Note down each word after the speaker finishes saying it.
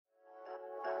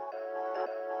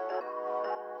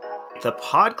The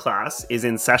pod class is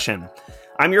in session.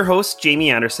 I'm your host, Jamie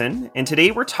Anderson, and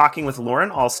today we're talking with Lauren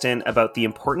Alston about the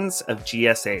importance of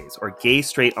GSAs, or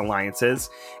gay-straight alliances,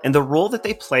 and the role that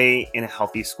they play in a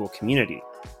healthy school community.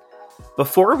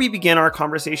 Before we begin our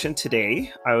conversation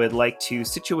today, I would like to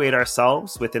situate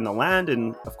ourselves within the land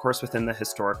and, of course, within the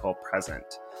historical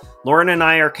present. Lauren and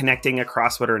I are connecting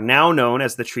across what are now known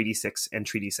as the Treaty 6 and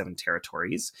Treaty 7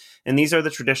 territories, and these are the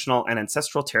traditional and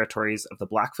ancestral territories of the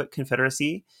Blackfoot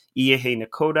Confederacy, Iehe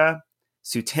Nakoda,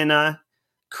 Tsuut'ina,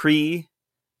 Cree,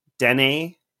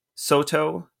 Dene,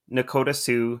 Saulteaux, Nakota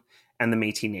Sioux, and the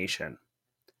Métis Nation.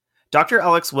 Dr.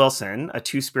 Alex Wilson, a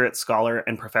Two-Spirit scholar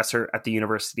and professor at the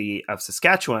University of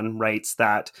Saskatchewan, writes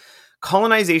that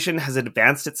colonization has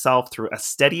advanced itself through a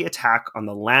steady attack on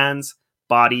the lands,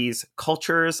 bodies,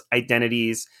 cultures,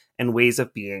 identities, and ways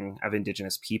of being of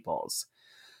Indigenous peoples.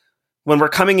 When we're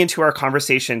coming into our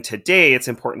conversation today, it's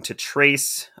important to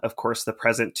trace, of course, the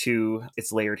present to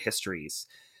its layered histories.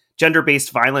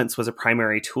 Gender-based violence was a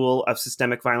primary tool of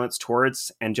systemic violence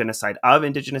towards and genocide of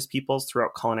Indigenous peoples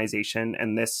throughout colonization,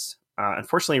 and this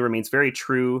unfortunately remains very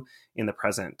true in the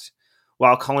present.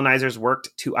 While colonizers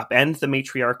worked to upend the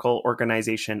matriarchal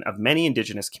organization of many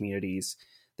Indigenous communities,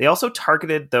 they also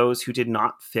targeted those who did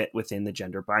not fit within the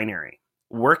gender binary,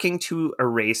 working to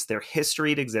erase their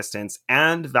historied existence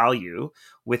and value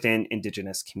within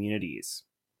Indigenous communities.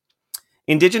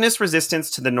 Indigenous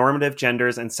resistance to the normative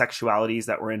genders and sexualities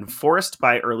that were enforced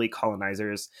by early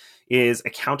colonizers is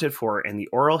accounted for in the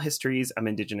oral histories of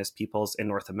Indigenous peoples in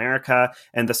North America,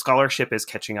 and the scholarship is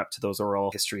catching up to those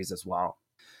oral histories as well.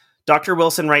 Dr.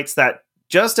 Wilson writes that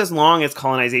just as long as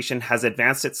colonization has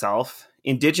advanced itself,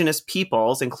 Indigenous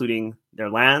peoples, including their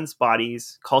lands,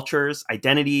 bodies, cultures,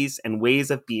 identities, and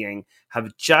ways of being,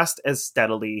 have just as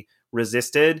steadily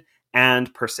resisted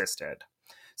and persisted.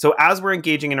 So as we're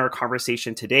engaging in our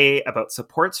conversation today about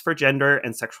supports for gender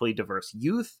and sexually diverse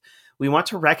youth, we want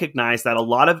to recognize that a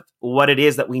lot of what it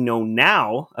is that we know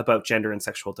now about gender and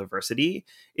sexual diversity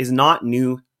is not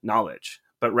new knowledge,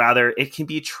 but rather it can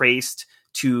be traced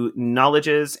to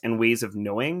knowledges and ways of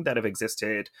knowing that have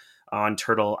existed on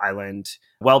Turtle Island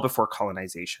well before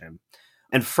colonization.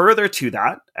 And further to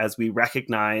that, as we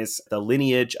recognize the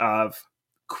lineage of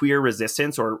queer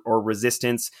resistance or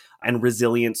resistance and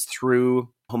resilience through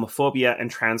homophobia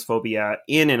and transphobia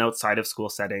in and outside of school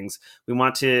settings, we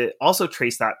want to also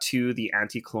trace that to the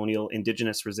anti-colonial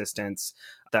Indigenous resistance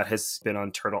that has been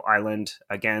on Turtle Island,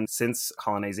 again, since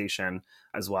colonization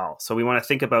as well. So we want to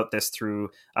think about this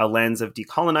through a lens of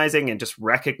decolonizing and just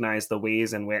recognize the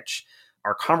ways in which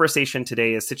our conversation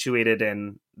today is situated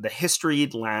in the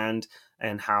historied land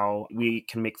and how we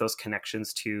can make those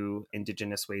connections to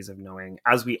Indigenous ways of knowing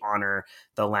as we honor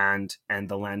the land and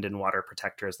the land and water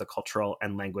protectors, the cultural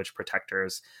and language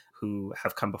protectors who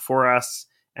have come before us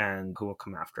and who will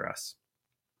come after us.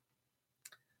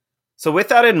 So with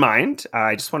that in mind,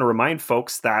 I just want to remind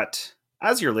folks that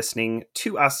as you're listening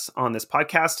to us on this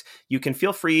podcast, you can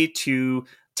feel free to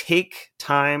take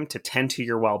time to tend to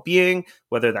your well-being,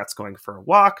 whether that's going for a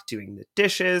walk, doing the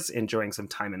dishes, enjoying some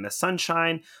time in the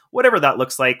sunshine, whatever that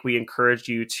looks like. We encourage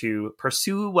you to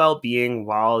pursue well-being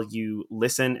while you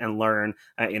listen and learn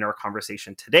in our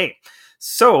conversation today.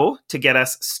 So to get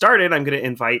us started, I'm going to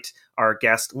invite our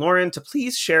guest, Lauren, to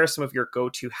please share some of your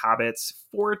go-to habits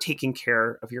for taking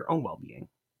care of your own well-being.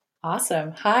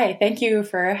 Awesome. Hi, thank you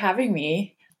for having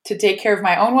me. To take care of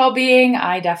my own well-being,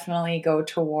 I definitely go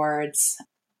towards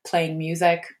playing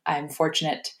music. I'm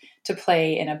fortunate to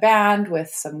play in a band with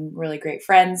some really great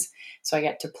friends. So I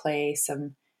get to play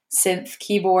some synth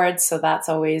keyboards. So that's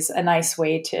always a nice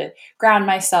way to ground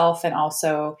myself and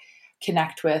also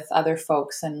connect with other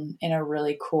folks in a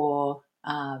really cool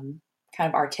kind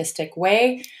of artistic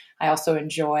way. I also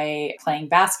enjoy playing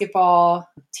basketball,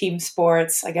 team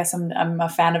sports. I guess I'm a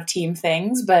fan of team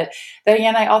things, but then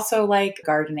again, I also like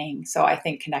gardening. So I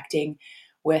think connecting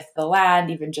with the land,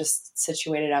 even just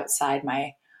situated outside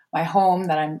my home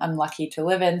that I'm lucky to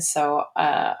live in. So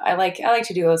I like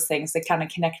to do those things that kind of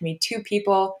connect me to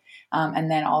people,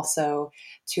 and then also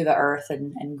to the earth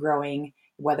and growing,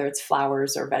 whether it's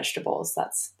flowers or vegetables.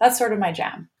 That's sort of my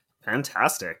jam.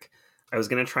 Fantastic. I was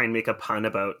going to try and make a pun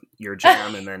about your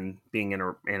jam and then being in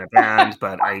a band,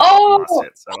 but I lost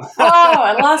it. So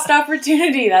I lost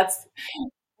opportunity.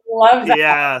 Love that.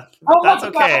 Yeah, that's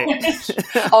okay.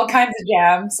 All kinds of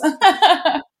jams.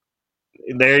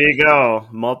 There you go.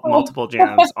 Multiple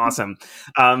jams. Awesome.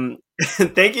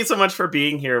 Thank you so much for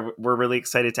being here. We're really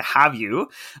excited to have you.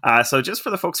 So just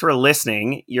for the folks who are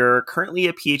listening, you're currently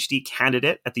a PhD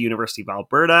candidate at the University of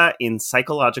Alberta in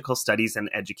psychological studies and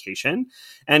education,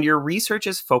 and your research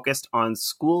is focused on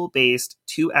school-based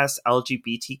 2S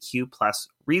LGBTQ plus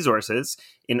resources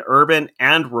in urban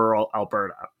and rural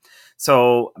Alberta.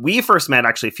 So we first met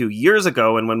actually a few years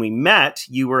ago, and when we met,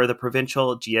 you were the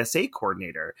provincial GSA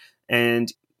coordinator,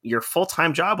 and your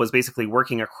full-time job was basically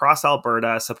working across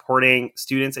Alberta, supporting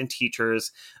students and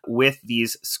teachers with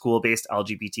these school-based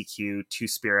LGBTQ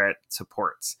Two-Spirit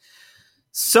supports.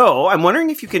 So I'm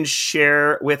wondering if you can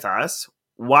share with us,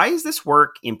 why is this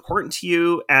work important to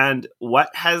you, and what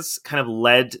has kind of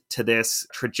led to this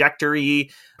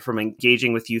trajectory from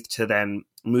engaging with youth to then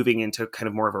moving into kind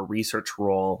of more of a research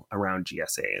role around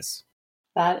GSAs?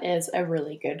 That is a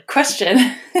really good question.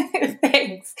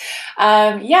 Thanks.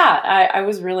 It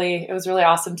was really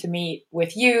awesome to meet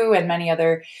with you and many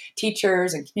other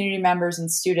teachers and community members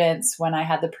and students when I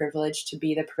had the privilege to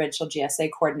be the provincial GSA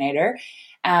coordinator.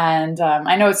 And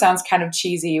I know it sounds kind of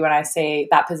cheesy when I say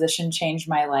that position changed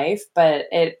my life, but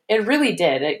it really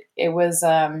did. It was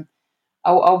a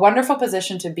wonderful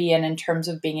position to be in terms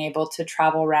of being able to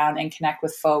travel around and connect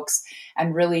with folks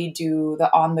and really do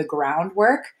the on the ground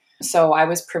work. So I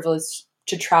was privileged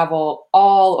to travel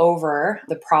all over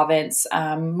the province,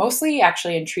 mostly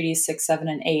actually in treaties 6, 7,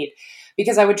 and 8,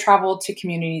 because I would travel to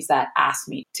communities that asked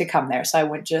me to come there. So I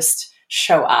wouldn't just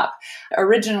show up.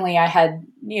 Originally, I had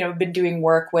been doing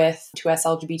work with 2S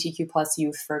LGBTQ plus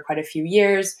youth for quite a few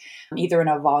years, either in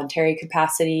a voluntary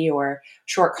capacity or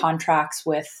short contracts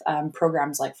with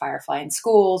programs like Firefly in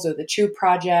Schools or the Chew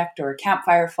Project or Camp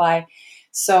Firefly.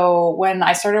 So when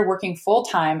I started working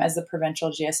full-time as the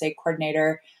provincial GSA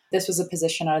coordinator, this was a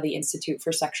position out of the Institute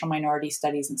for Sexual Minority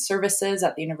Studies and Services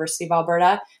at the University of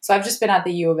Alberta. So I've just been at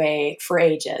the U of A for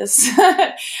ages.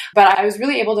 But I was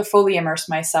really able to fully immerse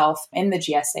myself in the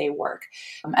GSA work.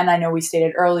 And I know we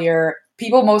stated earlier,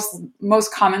 people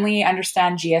most commonly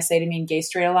understand GSA to mean Gay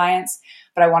Straight Alliance,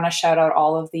 but I want to shout out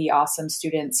all of the awesome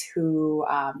students who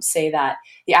say that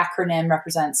the acronym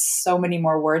represents so many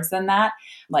more words than that,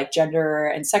 like Gender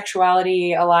and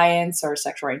Sexuality Alliance or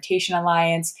Sexual Orientation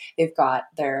Alliance. They've got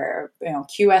their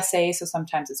QSA, so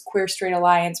sometimes it's Queer Straight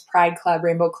Alliance, Pride Club,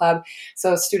 Rainbow Club.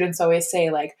 So students always say,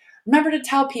 like, remember to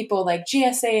tell people like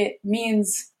GSA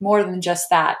means more than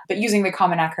just that, but using the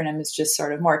common acronym is just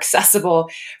sort of more accessible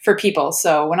for people.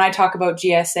 So when I talk about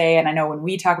GSA, and I know when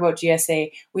we talk about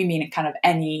GSA, we mean kind of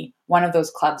any one of those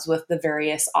clubs with the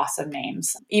various awesome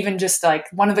names. Even just like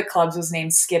one of the clubs was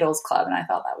named Skittles Club, and I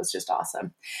thought that was just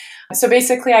awesome. So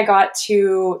basically, I got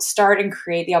to start and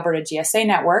create the Alberta GSA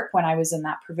network when I was in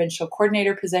that provincial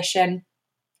coordinator position.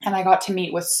 And I got to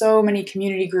meet with so many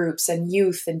community groups and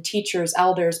youth and teachers,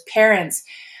 elders, parents.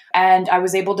 And I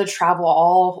was able to travel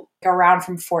all around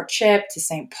from Fort Chip to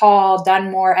St. Paul,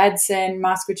 Dunmore, Edson,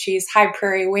 Maskwacis, High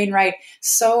Prairie, Wainwright,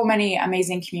 so many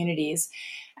amazing communities.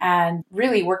 And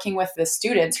really working with the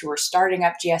students who were starting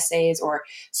up GSAs, or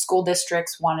school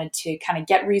districts wanted to kind of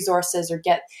get resources or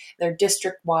get their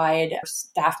district-wide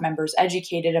staff members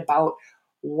educated about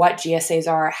what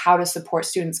GSAs are, how to support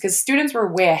students, because students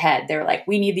were way ahead. They were like,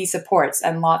 we need these supports.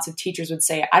 And lots of teachers would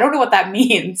say, I don't know what that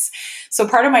means. So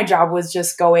part of my job was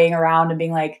just going around and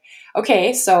being like,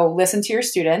 okay, so listen to your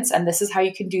students, and this is how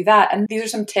you can do that. And these are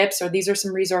some tips, or these are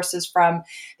some resources from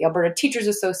the Alberta Teachers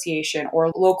Association or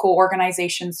local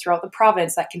organizations throughout the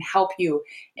province that can help you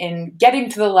in getting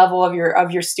to the level of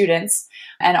your students,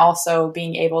 and also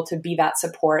being able to be that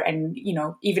support and,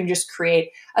 even just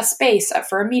create a space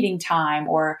for a meeting time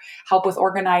or help with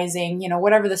organizing,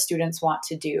 whatever the students want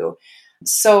to do.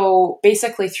 So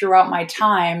basically throughout my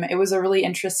time, it was a really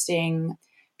interesting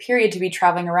period to be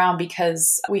traveling around,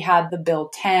 because we had the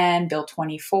Bill 10, Bill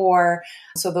 24.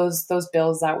 So those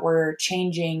bills that were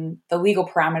changing the legal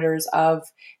parameters of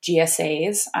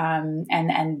GSAs,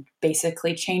 and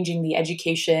basically changing the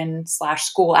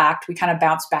Education/School Act. We kind of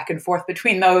bounced back and forth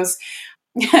between those.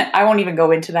 I won't even go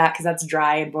into that because that's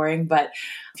dry and boring, but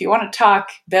if you want to talk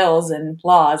bills and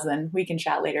laws, then we can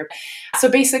chat later. So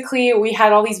basically we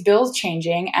had all these bills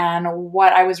changing, and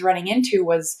what I was running into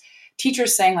was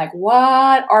teachers saying like,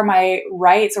 what are my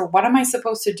rights, or what am I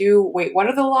supposed to do? Wait, what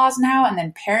are the laws now? And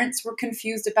then parents were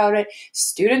confused about it.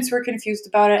 Students were confused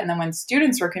about it. And then when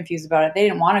students were confused about it, they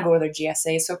didn't want to go to their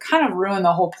GSA. So it kind of ruined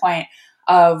the whole point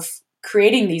of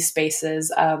creating these spaces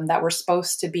that were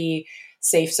supposed to be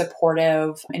safe,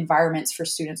 supportive environments for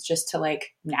students just to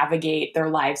like navigate their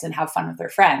lives and have fun with their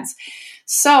friends.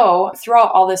 So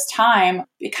throughout all this time,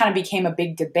 it kind of became a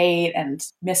big debate, and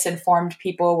misinformed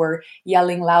people were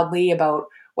yelling loudly about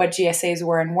what GSAs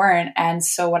were and weren't. And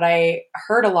so what I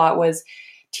heard a lot was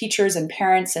teachers and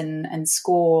parents and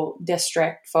school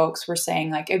district folks were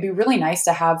saying, like, it'd be really nice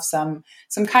to have some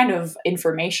kind of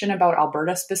information about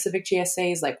Alberta specific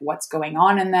GSAs, like what's going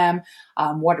on in them,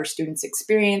 what are students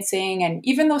experiencing. And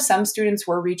even though some students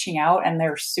were reaching out and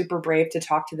they're super brave to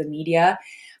talk to the media,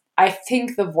 I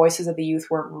think the voices of the youth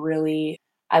weren't really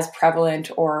as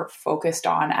prevalent or focused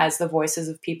on as the voices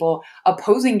of people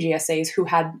opposing GSAs who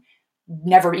had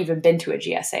never even been to a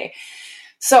GSA.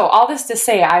 So all this to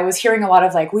say, I was hearing a lot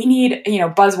of like, we need,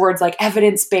 buzzwords like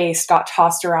evidence-based got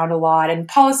tossed around a lot, and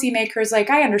policymakers, like,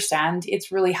 I understand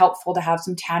it's really helpful to have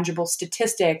some tangible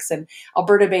statistics and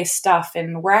Alberta-based stuff.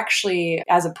 And we're actually,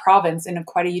 as a province, in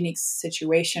quite a unique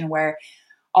situation where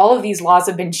all of these laws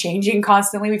have been changing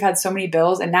constantly. We've had so many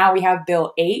bills, and now we have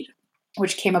Bill 8,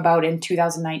 which came about in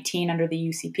 2019 under the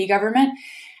UCP government.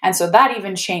 And so that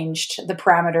even changed the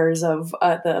parameters of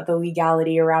the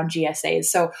legality around GSAs.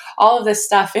 So all of this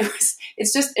stuff,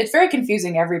 it's very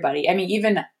confusing to everybody. I mean,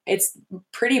 even it's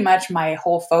pretty much my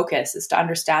whole focus is to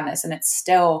understand this, and it's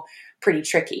still pretty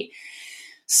tricky.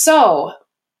 So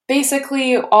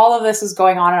basically, all of this is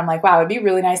going on, and I'm like, wow, it'd be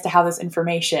really nice to have this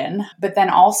information. But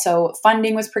then also,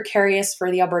 funding was precarious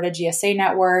for the Alberta GSA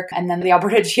network, and then the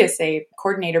Alberta GSA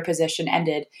coordinator position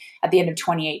ended at the end of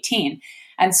 2018.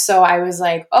 And so I was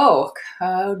like, oh,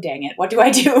 dang it. What do I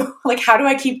do? Like, how do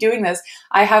I keep doing this?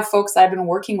 I have folks that I've been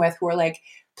working with who are like,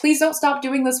 please don't stop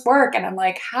doing this work. And I'm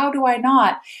like, how do I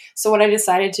not? So what I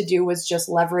decided to do was just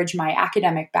leverage my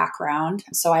academic background.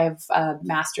 So I have a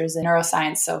master's in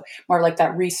neuroscience, so more like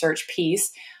that research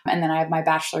piece. And then I have my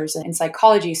bachelor's in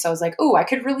psychology. So I was like, oh, I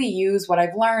could really use what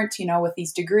I've learned, with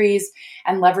these degrees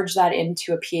and leverage that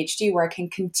into a PhD where I can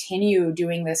continue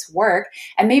doing this work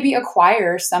and maybe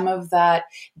acquire some of that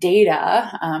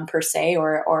data per se,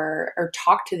 or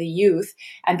talk to the youth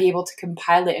and be able to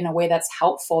compile it in a way that's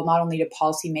helpful, not only to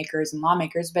policymakers and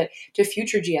lawmakers, but to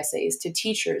future GSAs, to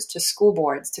teachers, to school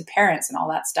boards, to parents and all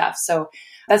that stuff. So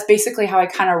that's basically how I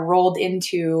kind of rolled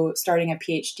into starting a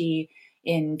PhD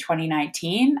in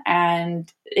 2019.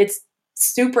 And it's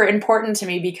super important to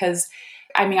me because,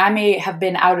 I mean, I may have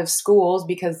been out of schools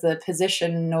because the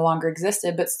position no longer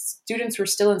existed, but students were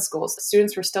still in schools.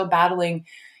 Students were still battling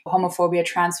homophobia,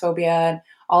 transphobia, and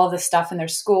all of this stuff in their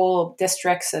school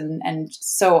districts. And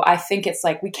so I think it's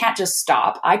like, we can't just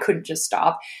stop. I couldn't just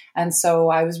stop. And so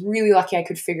I was really lucky I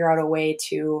could figure out a way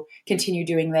to continue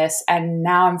doing this. And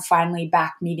now I'm finally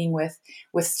back meeting with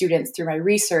students through my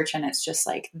research. And it's just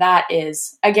like, that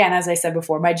is, again, as I said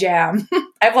before, my jam.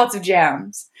 I have lots of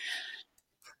jams.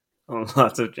 Oh,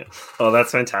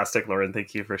 that's fantastic, Lauren.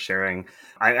 Thank you for sharing.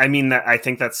 I mean, I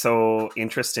think that's so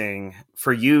interesting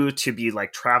for you to be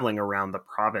like traveling around the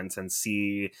province and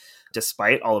see,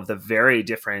 despite all of the very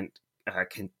different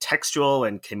contextual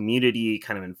and community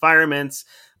kind of environments,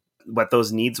 what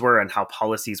those needs were and how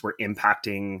policies were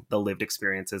impacting the lived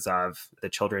experiences of the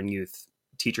children, youth,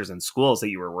 teachers, and schools that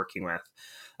you were working with.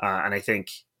 And I think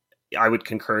I would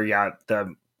concur,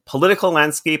 the political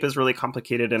landscape is really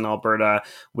complicated in Alberta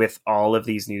with all of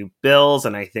these new bills.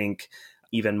 And I think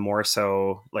even more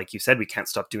so, like you said, we can't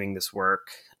stop doing this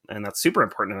work. And that's super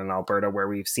important in Alberta, where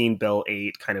we've seen Bill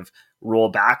 8 kind of roll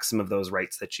back some of those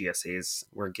rights that GSAs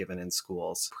were given in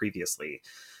schools previously.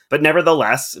 But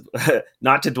nevertheless,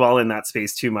 not to dwell in that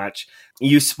space too much,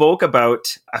 you spoke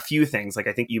about a few things. Like,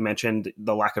 I think you mentioned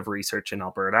the lack of research in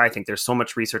Alberta. I think there's so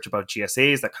much research about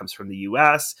GSAs that comes from the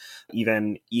US.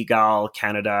 Even EGAL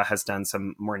Canada has done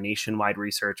some more nationwide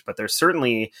research, but there's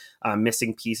certainly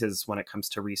missing pieces when it comes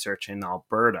to research in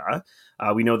Alberta.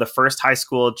 We know the first high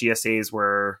school GSAs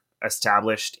were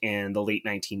established in the late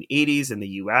 1980s in the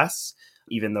US,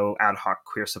 even though ad hoc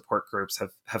queer support groups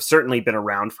have certainly been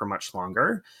around for much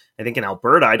longer. I think in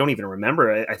Alberta, I don't even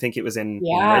remember it. I think it was in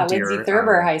Red Deer. Lindsay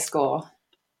Thurber High School.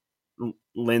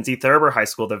 Lindsay Thurber High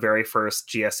School, the very first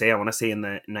GSA, I want to say in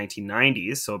the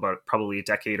 1990s, so about probably a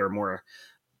decade or more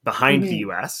behind the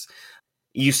US.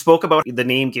 You spoke about the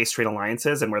name Gay Straight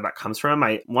Alliances and where that comes from.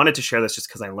 I wanted to share this just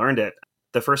because I learned it.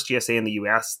 The first GSA in the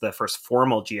US, the first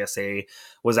formal GSA,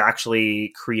 was actually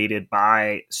created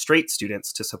by straight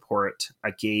students to support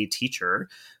a gay teacher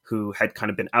who had kind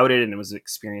of been outed and was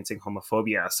experiencing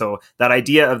homophobia. So that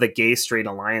idea of the Gay Straight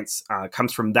Alliance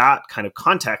comes from that kind of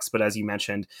context. But as you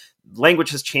mentioned,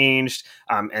 language has changed.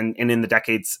 And in the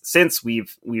decades since,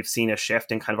 we've seen a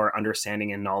shift in kind of our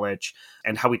understanding and knowledge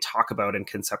and how we talk about and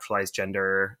conceptualize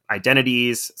gender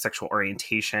identities, sexual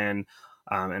orientation,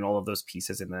 and all of those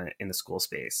pieces in the school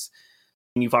space.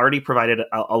 And you've already provided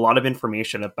a lot of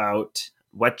information about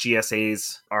what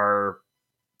GSAs are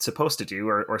supposed to do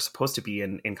or supposed to be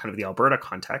in kind of the Alberta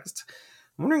context.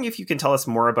 I'm wondering if you can tell us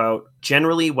more about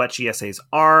generally what GSAs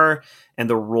are and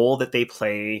the role that they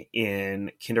play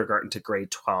in kindergarten to grade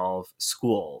 12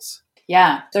 schools.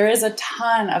 Yeah, there is a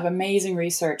ton of amazing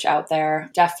research out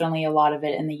there, definitely a lot of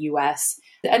it in the US.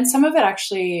 And some of it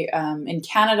actually in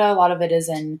Canada, a lot of it is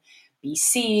in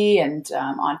BC and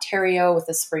Ontario with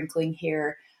a sprinkling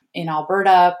here in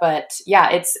Alberta. But yeah,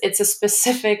 it's a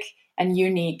specific and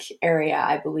unique area,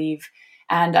 I believe.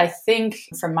 And I think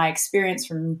from my experience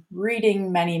from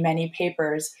reading many, many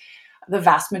papers, the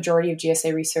vast majority of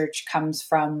GSA research comes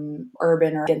from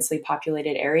urban or densely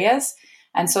populated areas.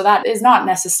 And so that is not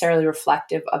necessarily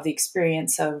reflective of the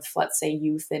experience of, let's say,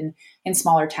 youth in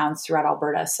smaller towns throughout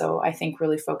Alberta. So I think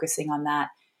really focusing on that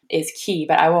is key,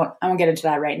 but I won't get into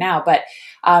that right now. But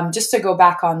just to go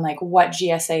back on like what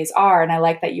GSAs are, and I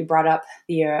like that you brought up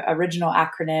the original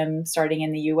acronym starting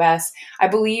in the US. I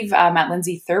believe at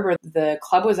Lindsay Thurber, the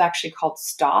club was actually called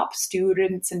STOP,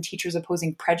 Students and Teachers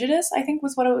Opposing Prejudice, I think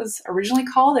was what it was originally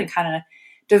called, and kind of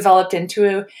developed into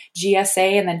a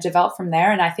GSA and then developed from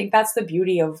there. And I think that's the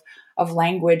beauty of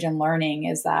language and learning,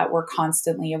 is that we're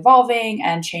constantly evolving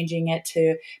and changing it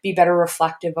to be better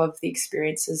reflective of the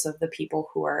experiences of the people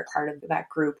who are part of that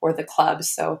group or the club.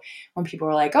 So when people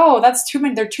are like, oh, that's too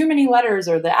many, there are too many letters,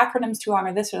 or the acronym's too long,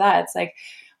 or this or that, it's like,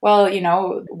 well,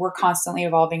 we're constantly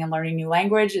evolving and learning new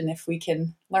language. And if we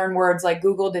can learn words like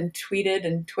Googled and tweeted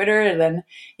and Twitter, then,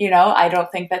 I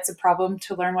don't think that's a problem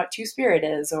to learn what Two-Spirit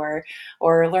is or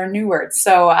learn new words.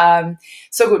 So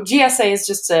GSA is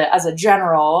just as a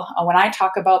general, when I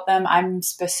talk about them, I'm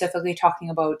specifically talking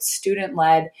about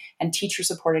student-led and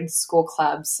teacher-supported school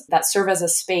clubs that serve as a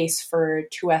space for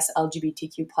 2S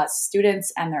LGBTQ plus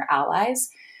students and their allies.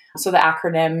 So the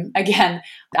acronym, again,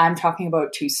 I'm talking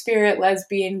about Two-Spirit,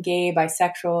 lesbian, gay,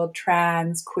 bisexual,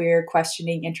 trans, queer,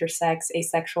 questioning, intersex,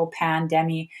 asexual, pan,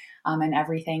 demi, and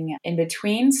everything in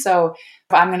between. So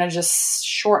I'm going to just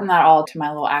shorten that all to my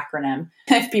little acronym.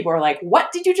 If people are like,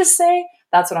 what did you just say?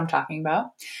 That's what I'm talking about.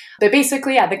 But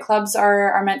basically, yeah, the clubs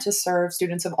are meant to serve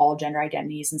students of all gender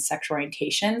identities and sexual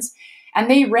orientations,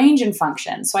 and they range in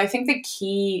function. So I think the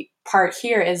key part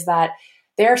here is that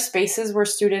there are spaces where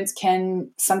students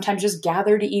can sometimes just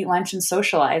gather to eat lunch and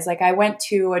socialize. Like I went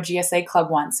to a GSA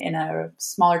club once in a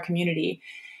smaller community,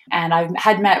 and I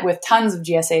had met with tons of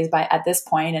GSAs at this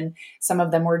point, and some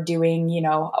of them were doing,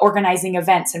 organizing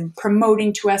events and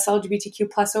promoting 2S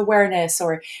LGBTQ plus awareness,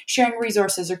 or sharing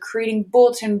resources, or creating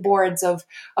bulletin boards of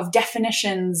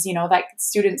definitions, that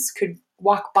students could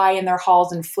walk by in their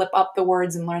halls and flip up the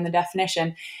words and learn the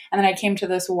definition. And then I came to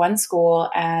this one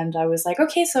school and I was like,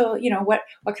 okay, so, what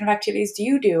kind of activities do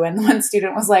you do? And the one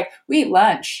student was like, we eat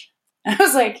lunch. And I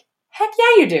was like, heck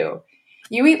yeah, you do.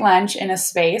 You eat lunch in a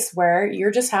space where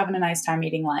you're just having a nice time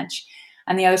eating lunch.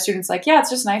 And the other student's like, yeah, it's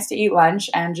just nice to eat lunch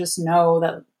and just know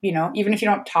that, even if you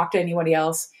don't talk to anybody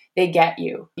else, they get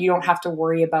you. You don't have to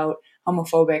worry about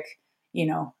homophobic,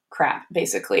 crap,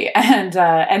 basically. And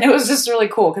it was just really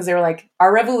cool because they were like,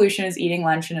 our revolution is eating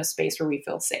lunch in a space where we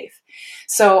feel safe.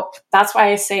 So that's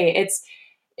why I say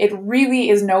it really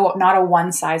is not a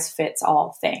one size fits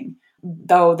all thing,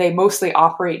 though they mostly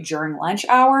operate during lunch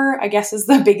hour, I guess is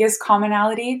the biggest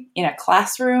commonality in a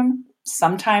classroom.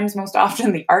 Sometimes, most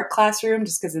often, the art classroom,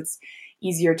 just because it's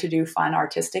easier to do fun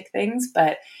artistic things,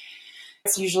 but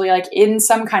it's usually like in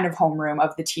some kind of homeroom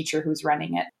of the teacher who's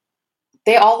running it.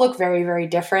 They all look very, very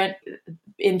different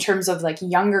in terms of like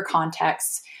younger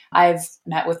contexts. I've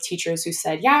met with teachers who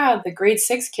said, yeah, the grade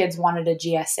 6 kids wanted a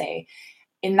GSA.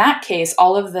 In that case,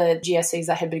 all of the GSAs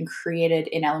that had been created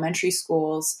in elementary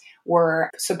schools were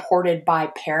supported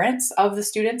by parents of the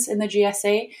students in the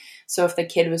GSA. So if the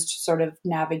kid was sort of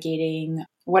navigating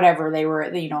whatever they were,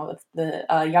 if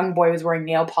the young boy was wearing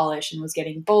nail polish and was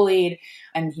getting bullied,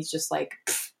 and he's just like,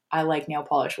 I like nail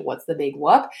polish, what's the big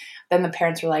whoop? Then the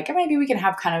parents were like, oh, maybe we can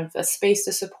have kind of a space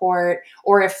to support.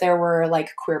 Or if there were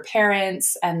like queer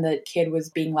parents and the kid was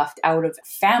being left out of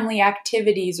family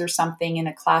activities or something in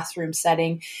a classroom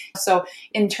setting. So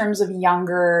in terms of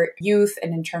younger youth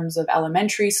and in terms of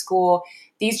elementary school,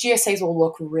 these GSAs will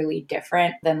look really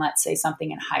different than, let's say,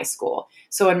 something in high school.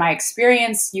 So in my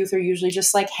experience, youth are usually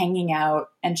just like hanging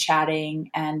out and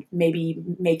chatting and maybe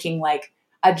making like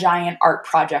a giant art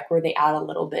project where they add a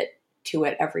little bit to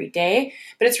it every day.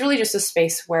 But it's really just a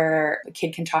space where the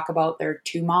kid can talk about their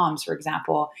 2 moms, for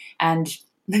example, and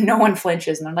no one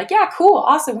flinches. And they're like, yeah, cool,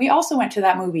 awesome. We also went to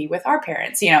that movie with our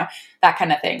parents, that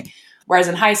kind of thing. Whereas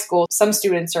in high school, some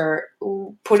students are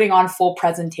putting on full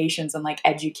presentations and like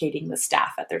educating the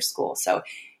staff at their school. So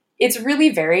it's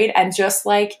really varied. And just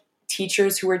like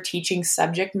teachers who are teaching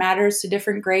subject matters to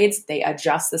different grades, they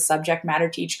adjust the subject matter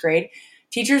to each grade.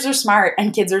 teachers are smart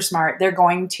and kids are smart. They're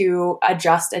going to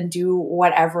adjust and do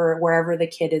whatever, wherever the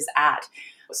kid is at.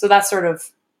 So that's sort of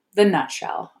the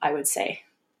nutshell, I would say.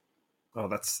 Oh,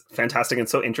 that's fantastic and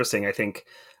so interesting. I think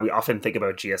we often think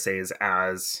about GSAs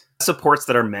as supports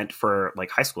that are meant for like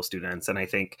high school students. And I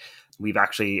think we've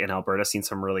actually in Alberta seen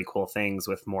some really cool things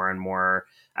with more and more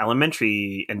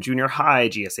elementary and junior high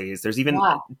GSAs. There's even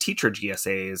teacher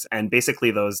GSAs and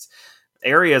basically those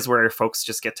areas where folks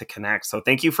just get to connect. So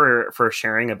thank you for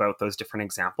sharing about those different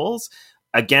examples.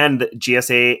 Again, the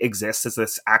GSA exists as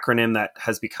this acronym that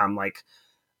has become like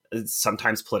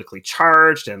sometimes politically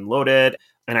charged and loaded.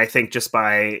 And I think just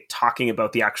by talking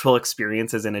about the actual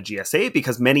experiences in a GSA,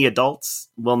 because many adults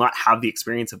will not have the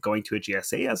experience of going to a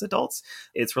GSA as adults,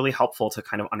 it's really helpful to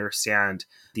kind of understand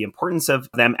the importance of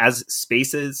them as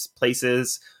spaces,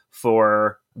 places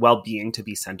for well-being to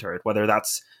be centered, whether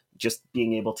that's just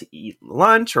being able to eat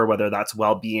lunch or whether that's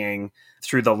well-being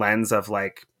through the lens of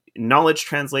like knowledge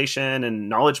translation and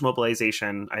knowledge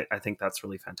mobilization. I think that's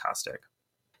really fantastic.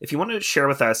 If you want to share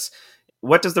with us,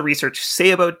 what does the research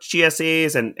say about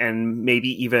GSAs and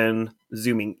maybe even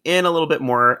zooming in a little bit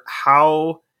more,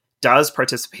 how does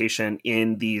participation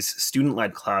in these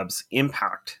student-led clubs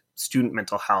impact student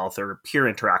mental health or peer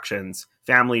interactions,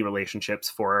 family relationships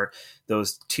for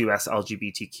those 2S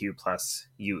LGBTQ plus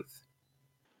youth?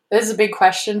 This is a big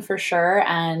question for sure.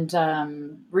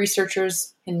 And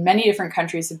researchers in many different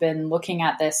countries have been looking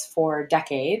at this for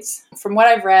decades. From what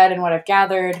I've read and what I've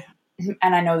gathered,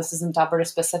 and I know this isn't Alberta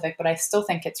specific, but I still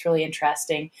think it's really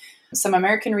interesting. Some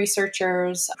American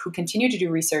researchers who continue to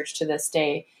do research to this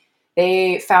day,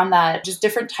 they found that just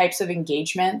different types of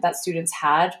engagement that students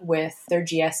had with their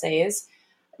GSAs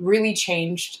really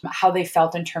changed how they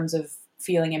felt in terms of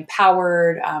feeling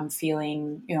empowered,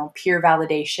 feeling, peer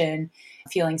validation,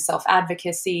 feeling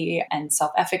self-advocacy and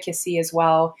self-efficacy as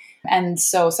well. And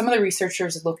so some of the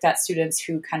researchers looked at students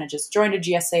who kind of just joined a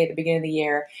GSA at the beginning of the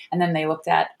year, and then they looked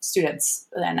at students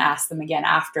and asked them again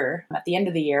at the end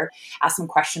of the year, asked them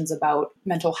questions about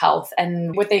mental health.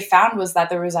 And what they found was that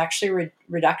there was actually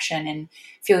reduction in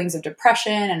feelings of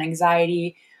depression and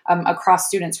anxiety across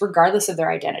students, regardless of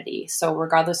their identity. So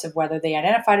regardless of whether they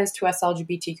identified as 2S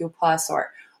LGBTQ plus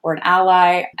or an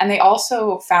ally. And they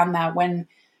also found that when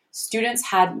students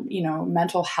had,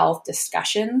 mental health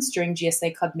discussions during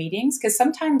GSA club meetings, because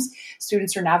sometimes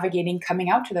students are navigating coming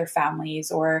out to their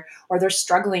families or they're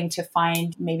struggling to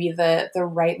find maybe the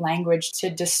right language to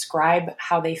describe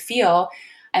how they feel.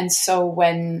 And so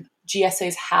when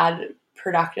GSAs had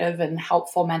productive and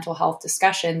helpful mental health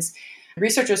discussions,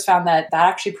 researchers found that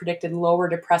actually predicted lower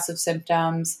depressive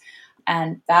symptoms.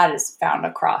 And that is found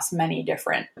across many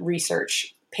different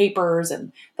research papers,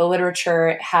 and the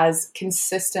literature has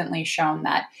consistently shown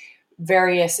that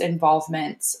various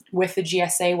involvements with the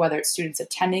GSA, whether it's students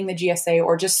attending the GSA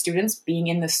or just students being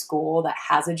in the school that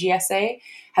has a GSA,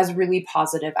 has really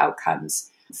positive outcomes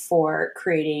for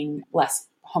creating less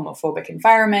homophobic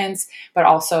environments, but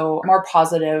also more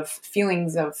positive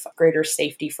feelings of greater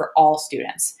safety for all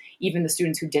students, even the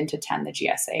students who didn't attend the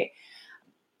GSA.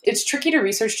 It's tricky to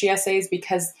research GSAs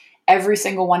because every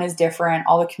single one is different.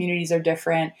 All the communities are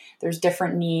different. There's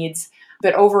different needs.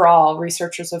 But overall,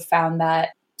 researchers have found that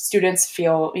students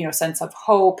feel, sense of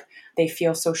hope. They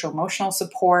feel social emotional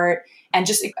support, and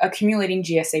just accumulating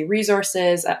GSA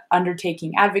resources,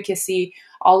 undertaking advocacy.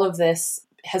 All of this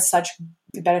has such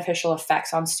beneficial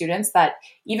effects on students that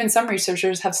even some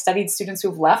researchers have studied students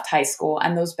who've left high school,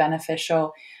 and those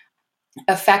beneficial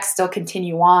effects still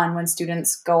continue on when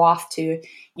students go off to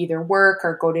either work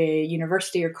or go to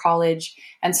university or college.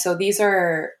 And so these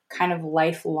are kind of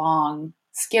lifelong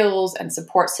skills and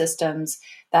support systems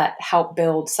that help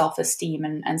build self-esteem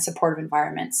and supportive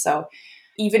environments. So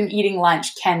even eating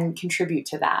lunch can contribute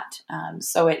to that.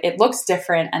 So it looks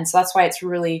different. And so that's why it's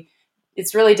really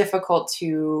difficult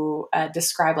to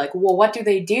describe like, well, what do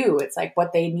they do? It's like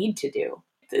what they need to do,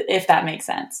 if that makes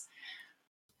sense.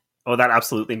 Oh, that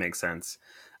absolutely makes sense.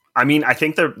 I mean, I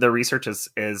think the research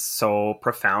is so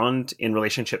profound in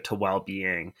relationship to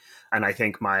well-being. And I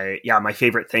think my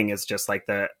favorite thing is just like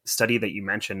the study that you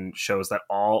mentioned shows that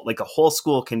a whole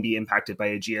school can be impacted by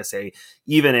a GSA,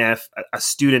 even if a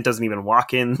student doesn't even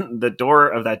walk in the door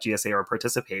of that GSA or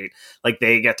participate, like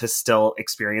they get to still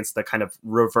experience the kind of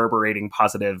reverberating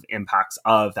positive impacts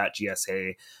of that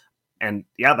GSA. And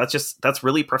yeah, that's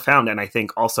really profound. And I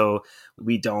think also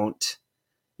we don't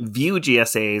view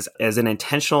GSAs as an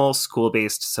intentional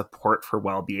school-based support for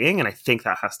well-being. And I think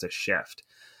that has to shift.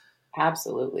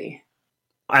 Absolutely.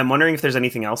 I'm wondering if there's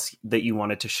anything else that you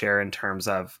wanted to share in terms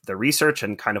of the research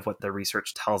and kind of what the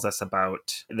research tells us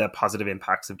about the positive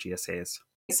impacts of GSAs.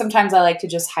 Sometimes I like to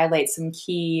just highlight some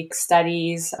key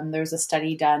studies. There's a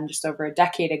study done just over a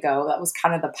decade ago that was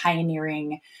kind of the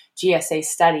pioneering GSA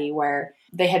study where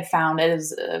they had found, it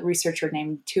was a researcher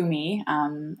named Toomey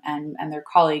and their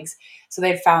colleagues. So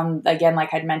they found, again,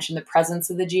 like I'd mentioned, the presence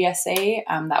of the GSA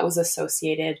that was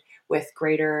associated with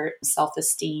greater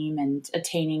self-esteem and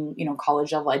attaining,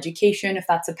 college level education, if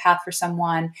that's a path for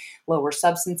someone, lower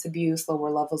substance abuse, lower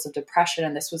levels of depression.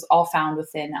 And this was all found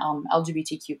within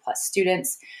LGBTQ plus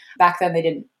students. Back then, they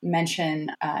didn't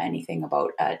mention anything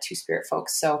about Two-Spirit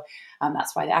folks. So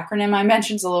that's why the acronym I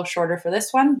mentioned is a little shorter for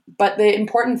this one. But the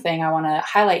important thing I want to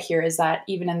highlight here is that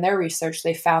even in their research,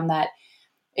 they found that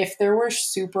if there were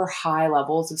super high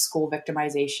levels of school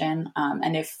victimization,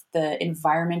 and if the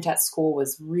environment at school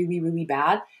was really, really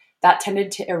bad, that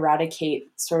tended to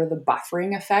eradicate sort of the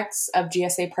buffering effects of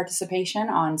GSA participation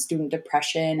on student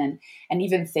depression and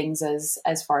even things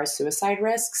as far as suicide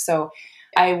risk. So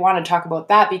I want to talk about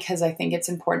that because I think it's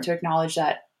important to acknowledge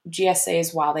that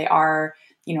GSAs, while they are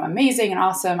amazing and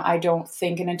awesome, I don't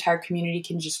think an entire community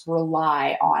can just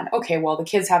rely on, okay, well, the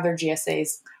kids have their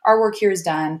GSAs, our work here is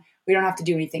done, we don't have to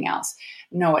do anything else.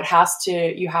 No,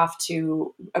 you have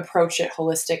to approach it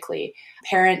holistically.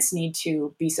 Parents need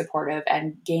to be supportive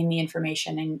and gain the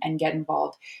information and get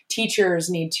involved. Teachers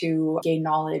need to gain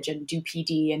knowledge and do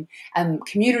PD and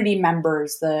community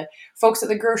members, the folks at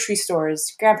the grocery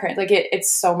stores, grandparents,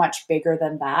 it's so much bigger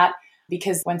than that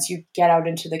because once you get out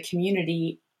into the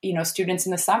community, students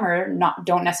in the summer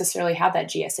don't necessarily have that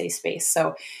GSA space.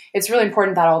 So it's really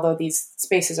important that although these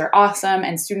spaces are awesome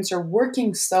and students are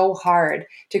working so hard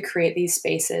to create these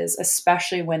spaces,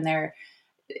 especially when they're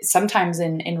sometimes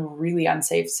in really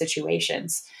unsafe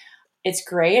situations, it's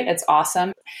great, it's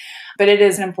awesome. But it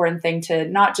is an important thing to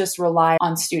not just rely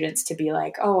on students to be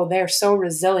like, oh, they're so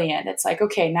resilient. It's like,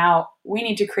 okay, now we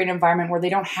need to create an environment where they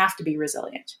don't have to be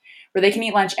resilient, where they can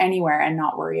eat lunch anywhere and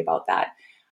not worry about that.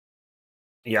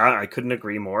 Yeah, I couldn't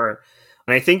agree more.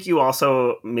 And I think you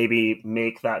also maybe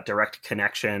make that direct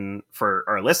connection for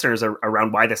our listeners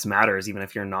around why this matters, even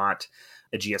if you're not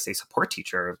a GSA support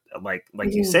teacher. Like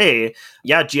you say,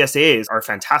 yeah, GSAs are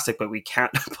fantastic, but we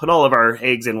can't put all of our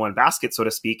eggs in one basket, so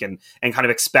to speak, and kind of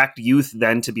expect youth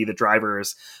then to be the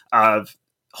drivers of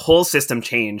whole system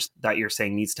change that you're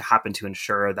saying needs to happen to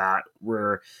ensure that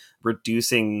we're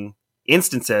reducing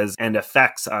instances and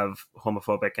effects of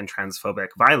homophobic and transphobic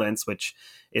violence, which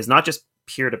is not just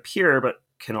peer-to-peer, but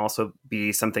can also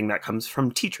be something that comes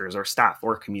from teachers or staff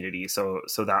or community. So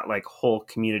that like whole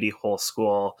community, whole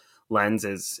school lens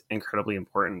is incredibly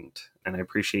important. And I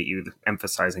appreciate you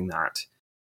emphasizing that.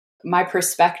 My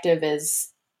perspective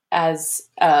is as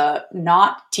a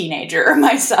not teenager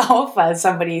myself, as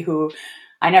somebody who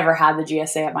I never had the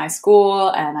GSA at my school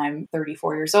and I'm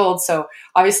 34 years old. So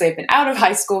obviously I've been out of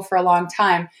high school for a long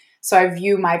time. So I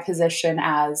view my position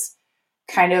as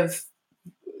kind of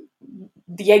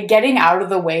getting out of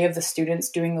the way of the students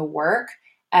doing the work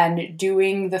and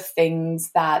doing the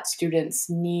things that students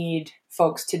need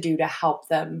folks to do to help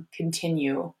them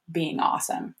continue being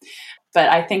awesome. But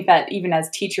I think that even as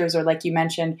teachers, or like you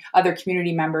mentioned, other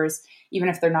community members, even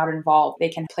if they're not involved, they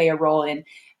can play a role in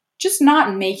just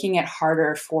not making it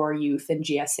harder for youth and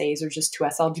GSAs or just to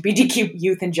us LGBTQ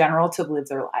youth in general to live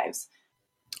their lives.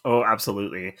 Oh,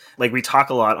 absolutely. Like we talk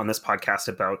a lot on this podcast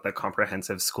about the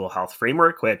comprehensive school health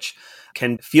framework, which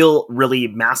can feel really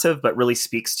massive, but really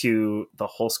speaks to the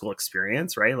whole school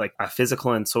experience, right? Like a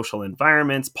physical and social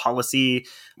environments, policy,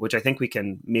 which I think we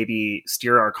can maybe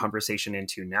steer our conversation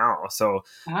into now. So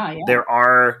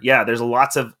there's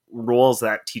lots of roles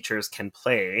that teachers can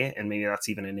play, and maybe that's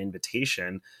even an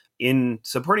invitation in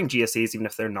supporting GSAs, even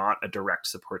if they're not a direct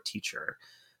support teacher.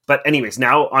 But anyways,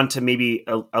 now on to maybe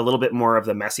a little bit more of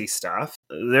the messy stuff.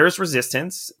 There's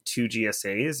resistance to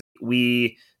GSAs.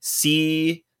 We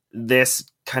see this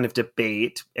kind of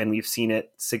debate, and we've seen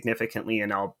it significantly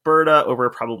in Alberta over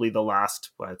probably the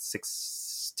last,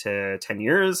 6 to 10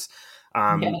 years.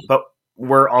 But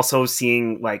we're also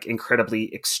seeing like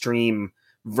incredibly extreme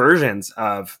versions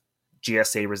of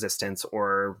GSA resistance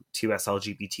or to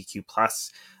LGBTQ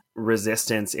plus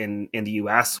resistance in the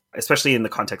US, especially in the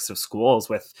context of schools,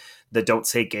 with the Don't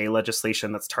Say Gay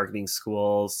legislation that's targeting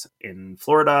schools in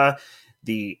Florida,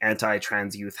 the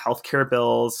anti-trans youth healthcare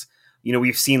bills.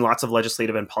 We've seen lots of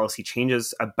legislative and policy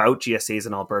changes about GSAs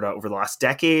in Alberta over the last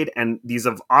decade, and these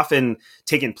have often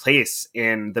taken place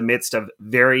in the midst of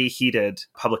very heated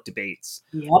public debates.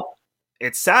 Yep.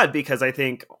 It's sad because I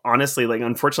think, honestly,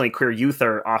 unfortunately, queer youth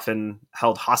are often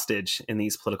held hostage in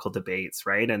these political debates,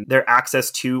 right? And their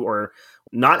access to or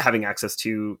not having access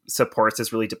to supports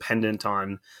is really dependent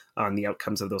on the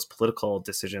outcomes of those political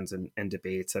decisions and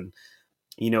debates. And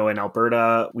In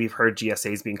Alberta, we've heard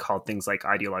GSAs being called things like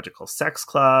ideological sex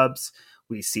clubs.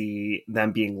 We see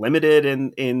them being limited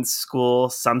in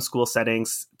some school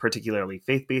settings, particularly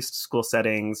faith-based school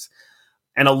settings.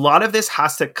 And a lot of this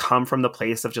has to come from the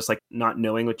place of just like not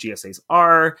knowing what GSAs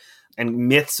are and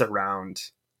myths around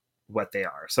what they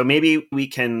are. So maybe we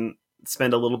can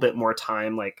spend a little bit more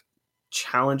time like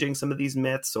challenging some of these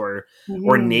myths or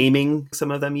naming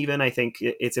some of them even. I think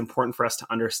it's important for us to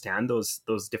understand those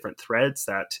different threads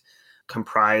that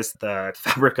comprise the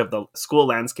fabric of the school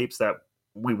landscapes that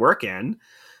we work in.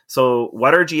 So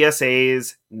what are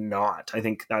GSAs not? I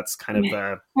think that's kind of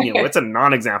the, it's a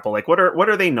non-example. Like what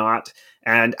are they not?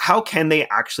 And how can they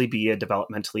actually be a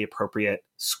developmentally appropriate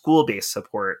school-based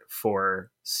support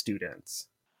for students?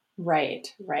 Right.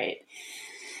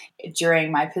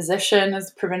 During my position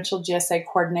as provincial GSA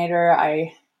coordinator,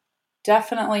 I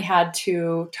definitely had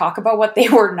to talk about what they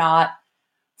were not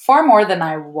far more than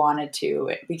I wanted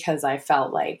to, because I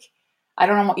felt like I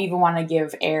don't even want to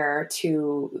give air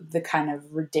to the kind of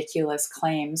ridiculous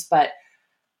claims, but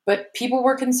people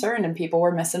were concerned and people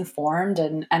were misinformed,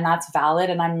 and that's valid.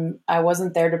 And I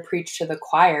wasn't there to preach to the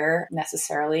choir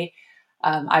necessarily.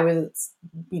 I was,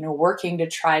 working to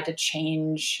try to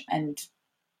change and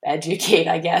educate,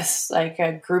 I guess,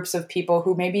 like groups of people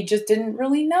who maybe just didn't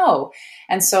really know.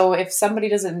 And so if somebody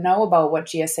doesn't know about what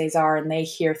GSAs are and they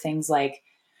hear things like,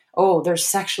 oh, there's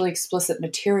sexually explicit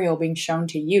material being shown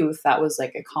to youth, that was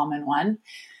like a common one.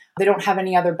 They don't have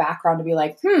any other background to be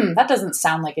like, that doesn't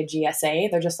sound like a GSA.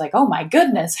 They're just like, oh my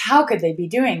goodness, how could they be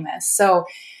doing this? So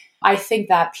I think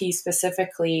that piece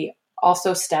specifically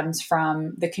also stems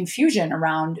from the confusion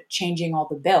around changing all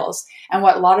the bills. And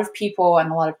what a lot of people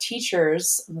and a lot of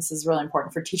teachers, and this is really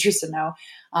important for teachers to know,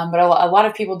 but a lot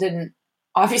of people didn't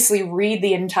obviously read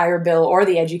the entire bill or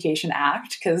the Education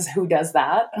Act, because who does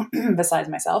that besides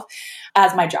myself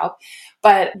as my job.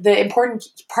 But the important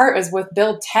part was with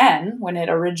Bill 10, when it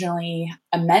originally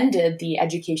amended the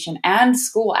Education and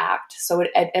School Act. So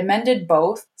it amended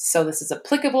both. So this is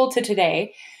applicable to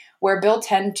today, where Bill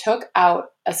 10 took out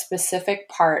a specific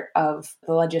part of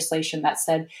the legislation that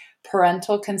said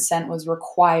parental consent was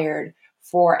required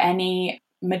for any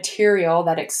material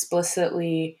that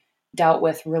explicitly dealt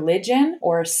with religion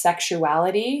or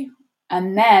sexuality.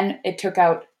 And then it took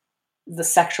out the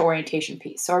sexual orientation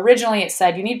piece. So originally it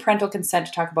said you need parental consent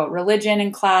to talk about religion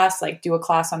in class, like do a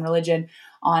class on religion,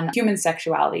 on human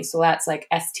sexuality. So that's like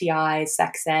STI,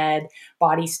 sex ed,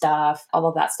 body stuff, all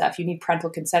of that stuff you need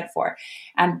parental consent for.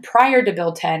 And prior to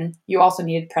Bill 10, you also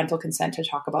needed parental consent to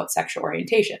talk about sexual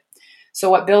orientation. So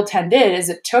what Bill 10 did is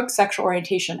it took sexual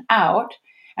orientation out.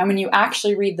 And when you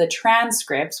actually read the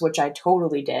transcripts, which I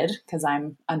totally did because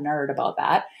I'm a nerd about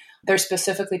that, they're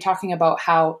specifically talking about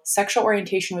how sexual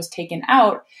orientation was taken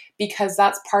out because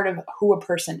that's part of who a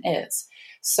person is.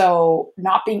 So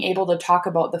not being able to talk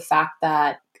about the fact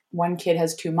that one kid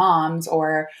has two moms,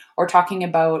 or talking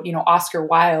about, Oscar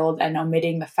Wilde and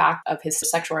omitting the fact of his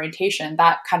sexual orientation,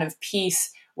 that kind of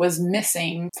piece was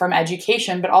missing from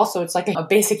education. But also it's like a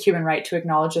basic human right to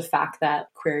acknowledge the fact that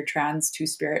queer, trans,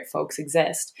 two-spirit folks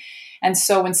exist. And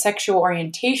so when sexual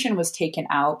orientation was taken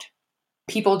out,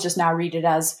 people just now read it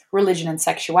as religion and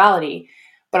sexuality.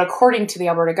 But according to the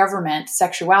Alberta government,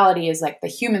 sexuality is like the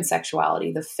human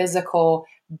sexuality, the physical,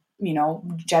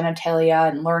 genitalia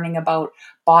and learning about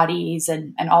bodies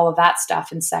and all of that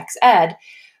stuff in sex ed.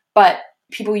 But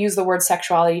people use the word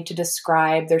sexuality to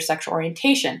describe their sexual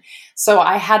orientation. So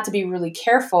I had to be really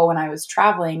careful when I was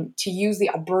traveling to use the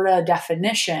Alberta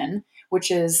definition,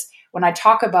 which is when I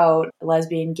talk about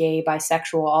lesbian, gay,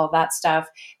 bisexual, all of that stuff,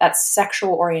 that's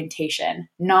sexual orientation,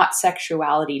 not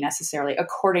sexuality necessarily,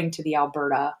 according to the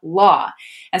Alberta law.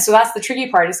 And so that's the tricky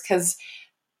part, is because,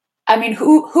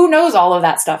 who knows all of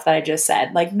that stuff that I just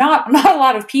said? Like not a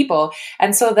lot of people.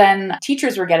 And so then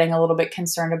teachers were getting a little bit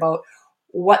concerned about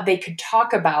what they could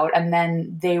talk about. And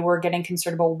then they were getting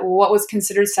concerned about what was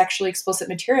considered sexually explicit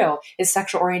material. Is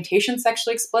sexual orientation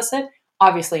sexually explicit?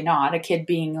 Obviously not. A kid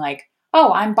being like,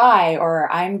 oh, I'm bi,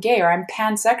 or I'm gay, or I'm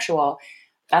pansexual.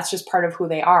 That's just part of who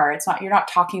they are. You're not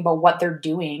talking about what they're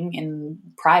doing in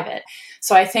private.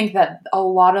 So I think that a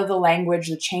lot of the language,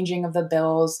 the changing of the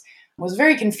bills was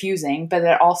very confusing, but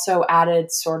it also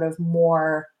added sort of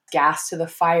more gas to the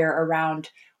fire around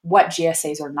what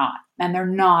GSAs are not. And they're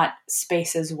not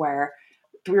spaces where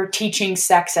we're teaching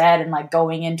sex ed and like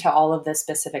going into all of this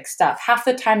specific stuff. Half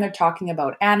the time they're talking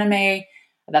about anime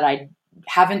that I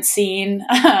haven't seen,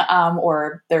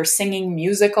 or they're singing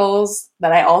musicals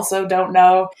that I also don't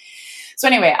know. So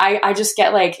anyway, I just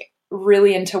get like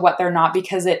really into what they're not,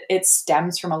 because it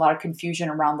stems from a lot of confusion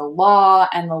around the law.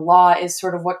 And the law is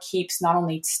sort of what keeps not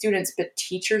only students, but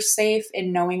teachers safe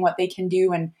in knowing what they can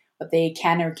do and what they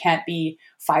can or can't be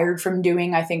fired from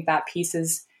doing. I think that piece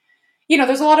is,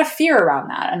 there's a lot of fear around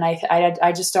that. And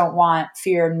I just don't want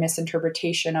fear and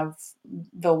misinterpretation of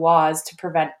the laws to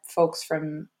prevent folks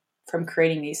from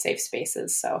creating these safe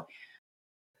spaces. So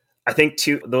I think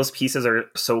too, those pieces are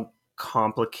so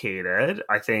complicated.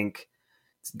 I think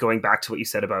going back to what you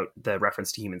said about the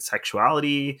reference to human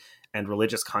sexuality and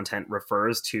religious content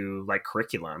refers to like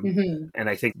curriculum. mm-hmm. And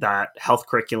I think that health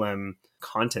curriculum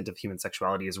content of human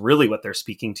sexuality is really what they're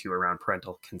speaking to around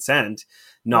parental consent,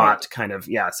 not Right. kind of,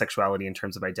 sexuality in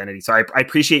terms of identity. So I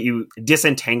appreciate you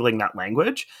disentangling that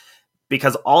language,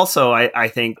 because also I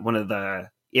think one of the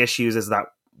issues is that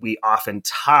we often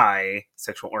tie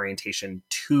sexual orientation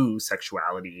to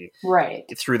sexuality, Right.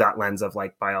 through that lens of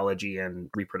like biology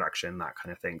and reproduction, that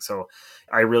kind of thing. So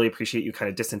I really appreciate you kind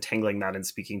of disentangling that and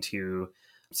speaking to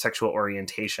sexual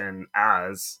orientation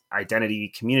as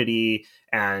identity, community,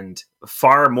 and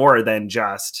far more than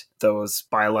just those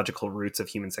biological roots of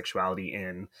human sexuality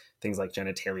in things like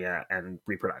genitalia and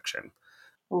reproduction.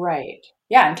 Right.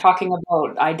 Yeah. And talking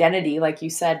about identity, like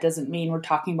you said, doesn't mean we're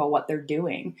talking about what they're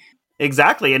doing.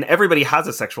 Exactly. And everybody has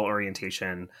a sexual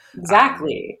orientation.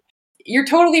 Exactly. You're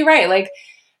totally right. Like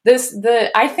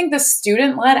I think the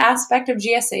student-led aspect of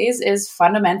GSAs is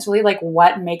fundamentally like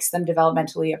what makes them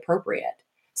developmentally appropriate.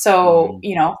 So,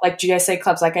 like GSA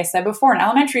clubs, like I said before, in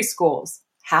elementary schools,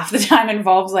 half the time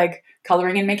involves like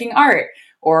coloring and making art,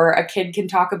 or a kid can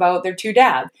talk about their two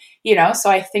dads, So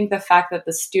I think the fact that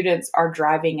the students are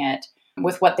driving it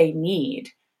with what they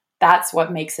need, that's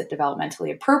what makes it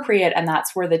developmentally appropriate. And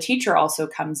that's where the teacher also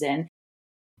comes in.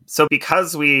 So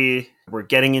because we're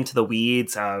getting into the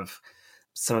weeds of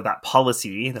some of that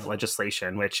policy, that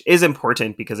legislation, which is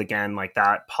important because, again, like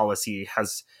that policy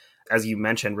has, as you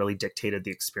mentioned, really dictated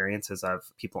the experiences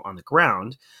of people on the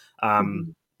ground.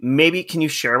 Maybe can you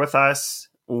share with us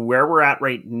where we're at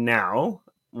right now?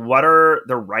 What are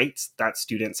the rights that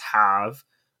students have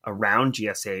around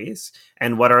GSAs,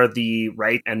 and what are the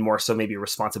rights and more so maybe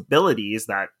responsibilities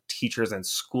that teachers and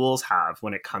schools have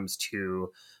when it comes to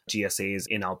GSAs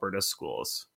in Alberta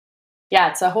schools? Yeah,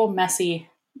 it's a whole messy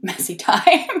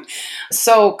time.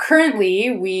 So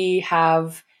currently we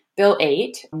have Bill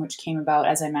 8, which came about,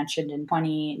 as I mentioned, in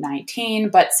 2019.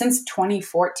 But since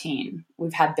 2014,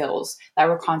 we've had bills that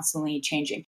were constantly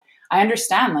changing. I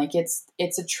understand, like it's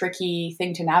a tricky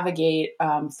thing to navigate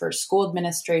for school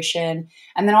administration.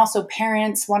 And then also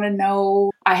parents want to know.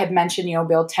 I had mentioned,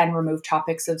 Bill 10 removed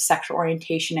topics of sexual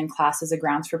orientation in class as a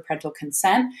grounds for parental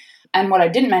consent. And what I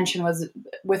didn't mention was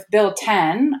with Bill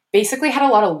 10, basically had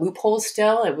a lot of loopholes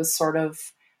still. It was sort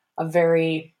of a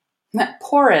very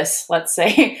porous, let's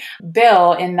say,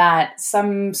 bill, in that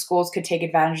some schools could take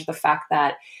advantage of the fact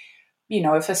that,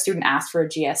 if a student asked for a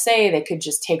GSA, they could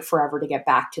just take forever to get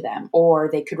back to them, or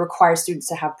they could require students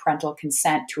to have parental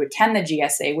consent to attend the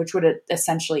GSA, which would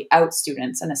essentially out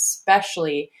students, and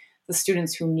especially the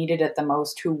students who needed it the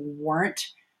most, who weren't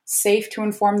safe to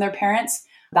inform their parents.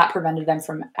 That prevented them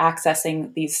from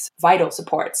accessing these vital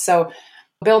supports. So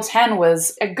Bill 10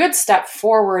 was a good step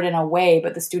forward in a way,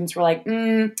 but the students were like,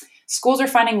 schools are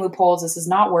finding loopholes. This is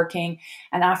not working.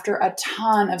 And after a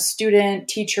ton of student,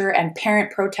 teacher, and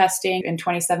parent protesting in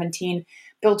 2017,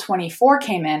 Bill 24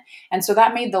 came in. And so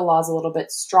that made the laws a little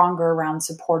bit stronger around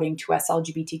supporting 2S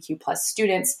LGBTQ plus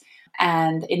students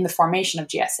and in the formation of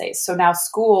GSAs. So now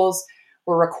schools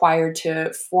were required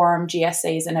to form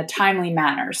GSAs in a timely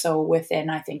manner. So within,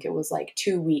 I think it was like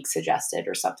 2 weeks suggested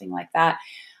or something like that.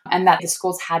 And that the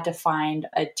schools had to find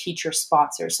a teacher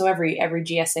sponsor. So every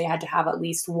GSA had to have at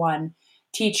least one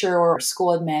teacher or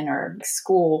school admin or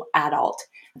school adult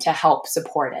to help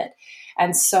support it.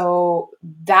 And so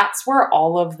that's where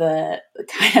all of the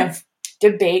kind of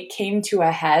debate came to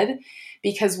a head,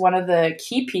 because one of the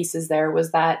key pieces there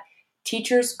was that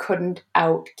teachers couldn't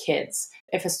out kids.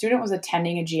 If a student was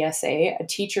attending a GSA, a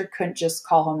teacher couldn't just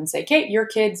call home and say, "Okay, your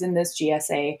kid's in this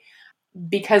GSA,"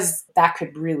 because that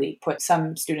could really put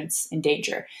some students in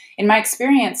danger. In my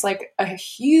experience, like a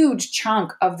huge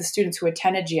chunk of the students who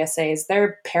attended GSAs,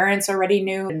 their parents already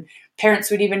knew, and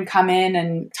parents would even come in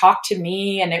and talk to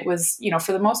me. And it was,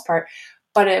 for the most part,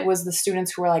 but it was the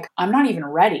students who were like, "I'm not even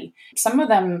ready." Some of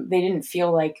them, they didn't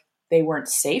feel like they weren't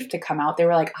safe to come out. They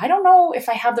were like, "I don't know if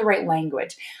I have the right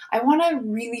language. I want to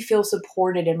really feel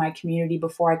supported in my community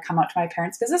before I come out to my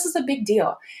parents, because this is a big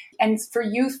deal." And for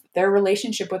youth, their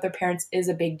relationship with their parents is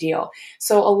a big deal.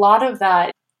 So a lot of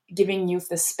that, giving youth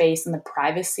the space and the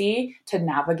privacy to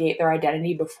navigate their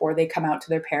identity before they come out to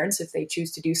their parents if they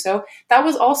choose to do so. That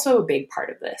was also a big part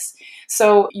of this.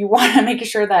 So you want to make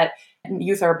sure that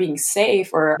youth are being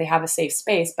safe or they have a safe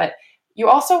space, but you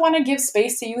also want to give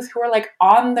space to youth who are like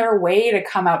on their way to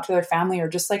come out to their family or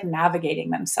just like navigating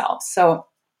themselves. So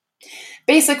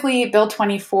basically, Bill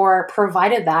 24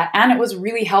 provided that, and it was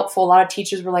really helpful. A lot of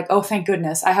teachers were like, oh, thank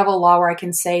goodness, I have a law where I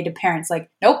can say to parents, like,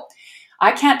 nope,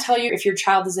 I can't tell you if your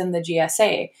child is in the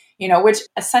GSA, which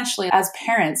essentially as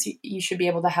parents, you should be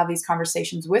able to have these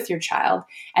conversations with your child.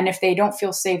 And if they don't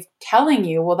feel safe telling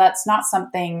you, well, that's not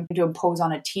something to impose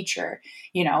on a teacher,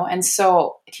 And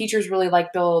so teachers really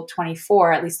like Bill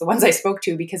 24, at least the ones I spoke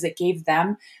to, because it gave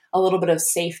them a little bit of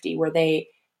safety where they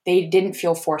didn't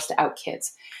feel forced to out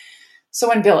kids. So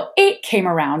when Bill 8 came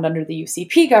around under the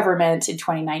UCP government in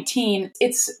 2019,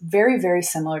 it's very, very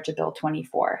similar to Bill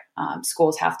 24.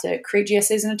 Schools have to create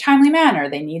GSAs in a timely manner.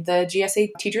 They need the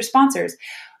GSA teacher sponsors.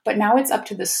 But now it's up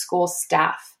to the school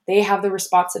staff. They have the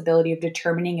responsibility of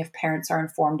determining if parents are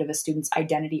informed of a student's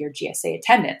identity or GSA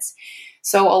attendance.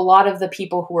 So a lot of the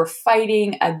people who were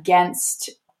fighting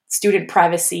against student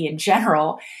privacy in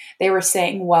general, they were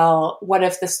saying, well, what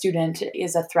if the student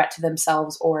is a threat to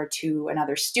themselves or to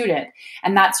another student?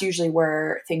 And that's usually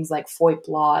where things like FOIP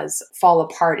laws fall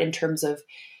apart in terms of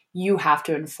you have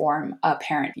to inform a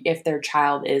parent if their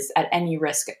child is at any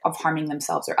risk of harming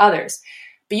themselves or others.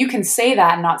 But you can say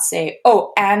that and not say,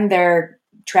 oh, and they're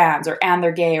trans or and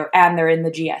they're gay or and they're in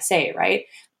the GSA, right?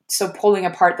 So pulling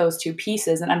apart those two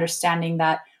pieces and understanding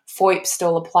that FOIP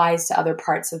still applies to other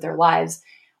parts of their lives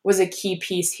was a key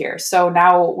piece here. So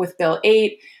now with Bill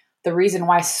 8, the reason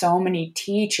why so many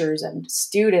teachers and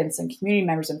students and community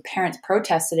members and parents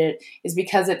protested it is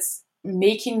because it's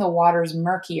making the waters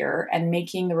murkier and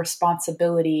making the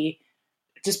responsibility,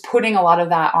 just putting a lot of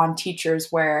that on teachers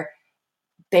where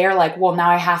they're like, well, now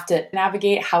I have to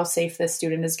navigate how safe this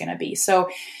student is going to be. So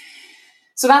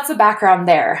that's the background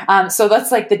there. So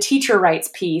that's like the teacher rights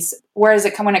piece. Whereas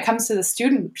when it comes to the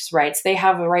students' rights, they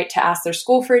have a right to ask their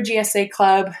school for a GSA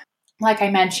club. Like I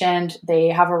mentioned, they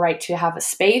have a right to have a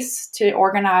space to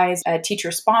organize a teacher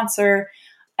sponsor.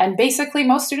 And basically,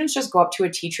 most students just go up to a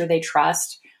teacher they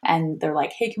trust and they're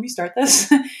like, hey, can we start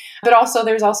this? But also,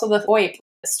 there's also the FOIP.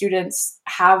 Students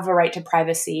have a right to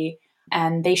privacy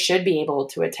and they should be able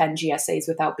to attend GSAs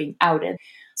without being outed.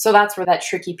 So that's where that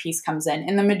tricky piece comes in.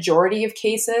 In the majority of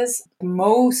cases,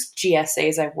 most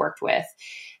GSAs I've worked with,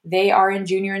 they are in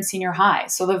junior and senior high.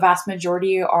 So the vast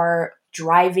majority are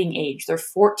driving age. They're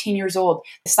 14 years old.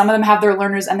 Some of them have their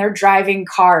learners and they're driving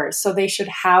cars. So they should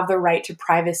have the right to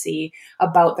privacy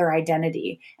about their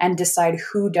identity and decide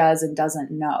who does and doesn't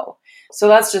know. So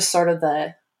that's just sort of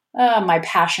the my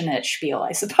passionate spiel,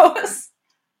 I suppose.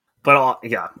 But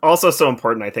yeah, also so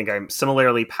important. I think I'm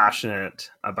similarly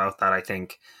passionate about that. I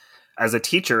think as a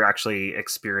teacher, actually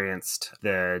experienced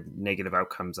the negative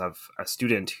outcomes of a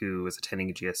student who was attending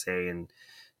a GSA and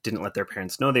didn't let their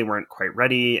parents know they weren't quite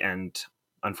ready. And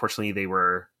unfortunately, they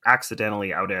were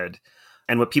accidentally outed.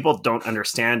 And what people don't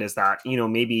understand is that,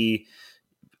 maybe,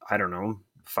 I don't know,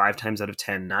 5 times out of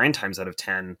 10, 9 times out of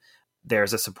 10,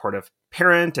 there's a supportive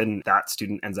parent and that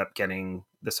student ends up getting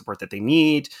the support that they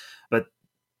need. But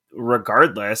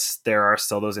regardless, there are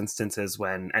still those instances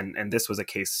when, and this was a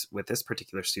case with this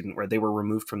particular student where they were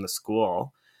removed from the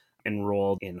school,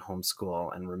 enrolled in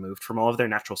homeschool, and removed from all of their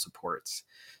natural supports.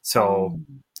 So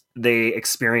they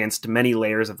experienced many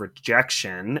layers of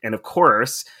rejection. And of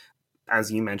course,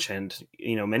 as you mentioned,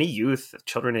 many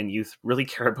children and youth really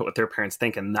care about what their parents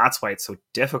think. And that's why it's so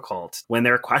difficult when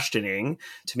they're questioning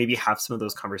to maybe have some of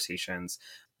those conversations.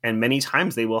 And many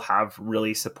times they will have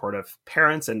really supportive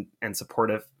parents and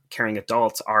supportive caring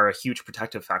adults are a huge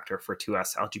protective factor for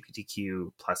us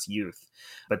LGBTQ plus youth.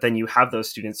 But then you have those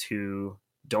students who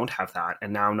don't have that.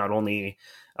 And now not only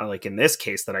like in this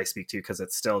case that I speak to, because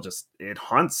it's still just, it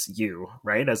haunts you,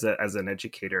 right? As an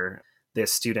educator,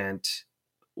 this student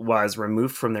was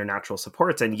removed from their natural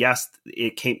supports. And yes,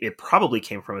 it probably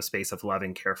came from a space of love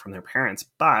and care from their parents,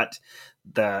 but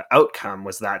the outcome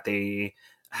was that they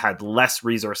had less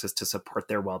resources to support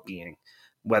their well-being,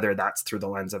 whether that's through the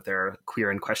lens of their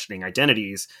queer and questioning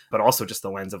identities, but also just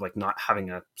the lens of like not having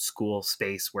a school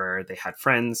space where they had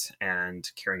friends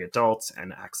and caring adults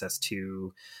and access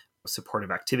to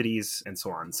supportive activities and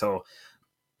so on. So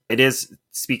it is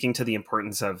speaking to the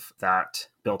importance of that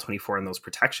Bill 24 and those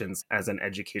protections. As an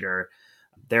educator,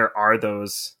 there are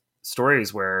those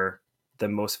stories where the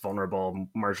most vulnerable,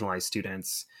 marginalized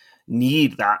students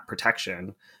need that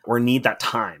protection or need that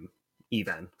time,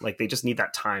 even. Like they just need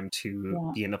that time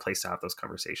to be in a place to have those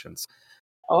conversations.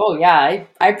 Oh yeah,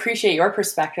 I appreciate your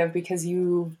perspective because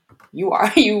you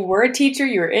were a teacher,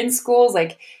 you were in schools,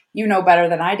 like you know better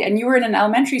than I did. And you were in an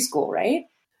elementary school, right?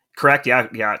 Correct. Yeah.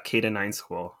 Yeah. K-9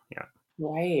 school. Yeah.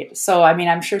 Right. So I mean,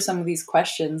 I'm sure some of these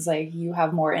questions, like you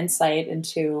have more insight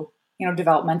into,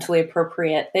 developmentally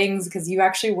appropriate things because you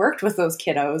actually worked with those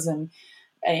kiddos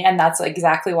and that's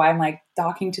exactly why I'm like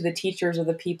talking to the teachers or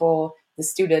the people, the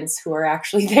students who are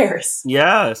actually there is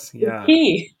Yes. the Yeah.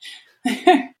 key.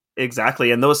 Exactly.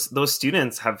 And those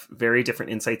students have very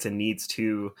different insights and needs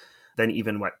too than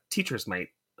even what teachers might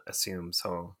assume.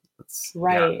 So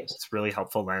Right. it's really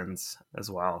helpful lens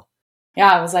as well.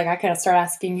 Yeah, I was like, I could start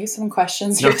asking you some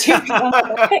questions No. here too. I'm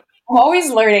like, okay. I'm always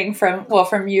learning from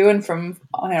you and from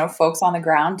folks on the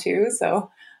ground too. So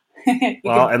you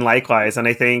Well, could. and likewise. And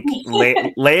I think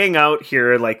laying out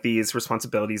here like these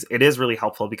responsibilities, it is really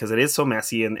helpful because it is so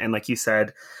messy. And like you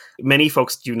said, many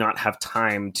folks do not have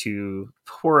time to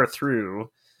pour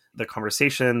through the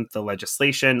conversation, the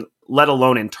legislation, let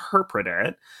alone interpret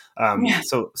it. Yeah.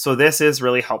 So this is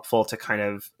really helpful to kind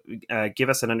of give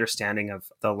us an understanding of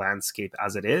the landscape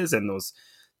as it is and those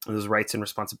rights and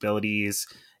responsibilities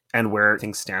and where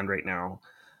things stand right now.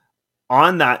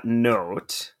 On that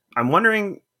note, I'm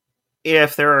wondering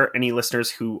if there are any listeners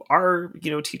who are,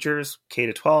 teachers K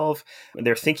to 12,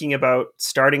 they're thinking about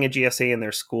starting a GSA in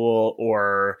their school,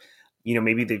 or,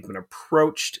 maybe they've been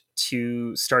approached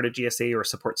to start a GSA or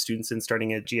support students in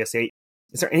starting a GSA.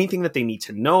 Is there anything that they need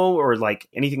to know or like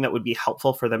anything that would be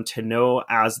helpful for them to know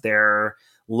as they're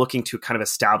looking to kind of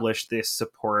establish this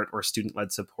support or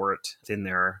student-led support in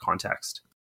their context?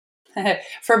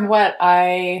 From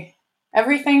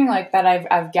everything like that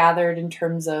I've gathered in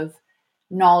terms of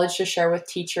knowledge to share with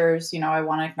teachers, I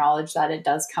want to acknowledge that it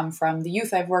does come from the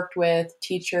youth I've worked with,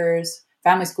 teachers,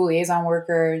 family school liaison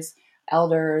workers,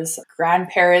 elders,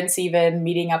 grandparents, even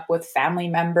meeting up with family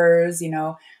members.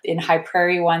 In High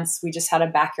Prairie once, we just had a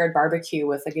backyard barbecue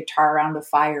with a guitar around a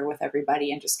fire with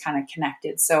everybody and just kind of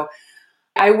connected. So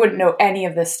I wouldn't know any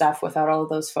of this stuff without all of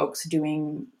those folks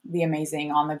doing the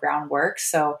amazing on the ground work.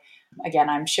 So again,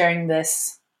 I'm sharing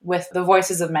this with the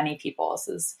voices of many people. This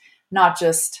is not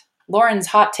just Lauren's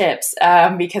hot tips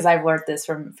because I've learned this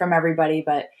from everybody,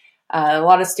 but a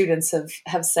lot of students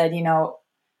have said,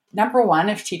 number one,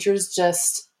 if teachers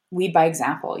just lead by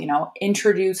example,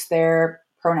 introduce their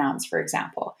pronouns, for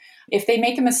example. If they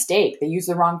make a mistake, they use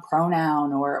the wrong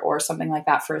pronoun or something like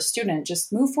that for a student,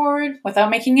 just move forward without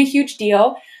making a huge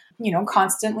deal.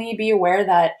 Constantly be aware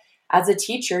that as a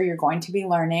teacher, you're going to be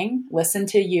learning. Listen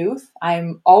to youth.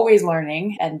 I'm always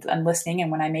learning and listening.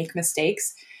 And when I make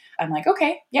mistakes, I'm like,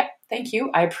 okay, yeah, thank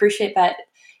you. I appreciate that.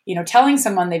 Telling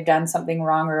someone they've done something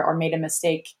wrong or made a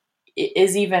mistake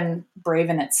is even brave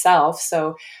in itself.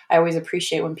 So I always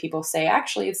appreciate when people say,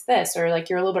 actually, it's this, or like,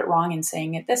 you're a little bit wrong in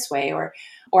saying it this way, or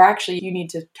actually you need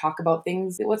to talk about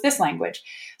things with this language.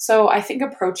 So I think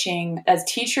approaching as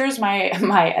teachers, my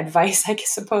advice, I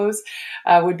suppose,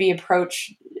 would be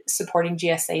approach supporting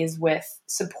GSAs with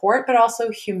support, but also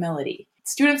humility.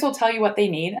 Students will tell you what they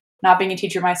need. Not being a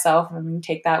teacher myself, I'm going to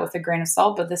take that with a grain of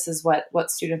salt, but this is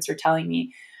what students are telling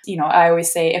me. I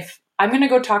always say, if I'm going to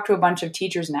go talk to a bunch of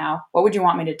teachers now, what would you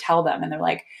want me to tell them? And they're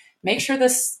like, make sure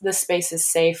this space is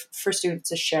safe for students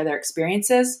to share their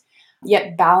experiences,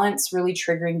 yet balance really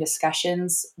triggering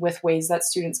discussions with ways that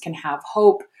students can have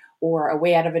hope or a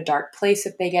way out of a dark place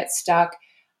if they get stuck.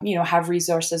 Have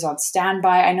resources on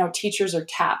standby. I know teachers are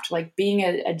tapped. Like being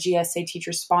a GSA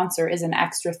teacher sponsor is an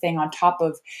extra thing on top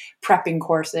of prepping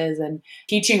courses and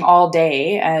teaching all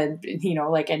day and,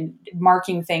 and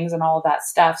marking things and all of that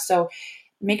stuff. So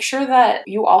make sure that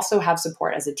you also have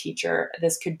support as a teacher.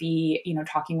 This could be,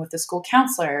 talking with the school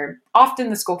counselor. Often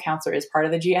the school counselor is part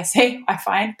of the GSA, I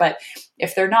find, but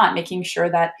if they're not, making sure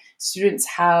that students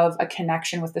have a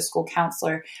connection with the school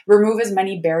counselor, remove as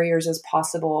many barriers as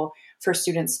possible for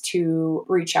students to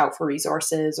reach out for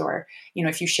resources, or,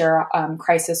 if you share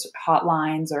crisis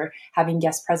hotlines or having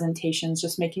guest presentations,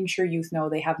 just making sure youth know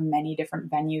they have many different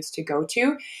venues to go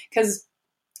to, because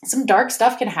some dark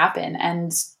stuff can happen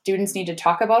and students need to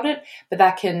talk about it, but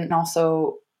that can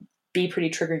also be pretty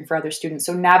triggering for other students.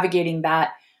 So navigating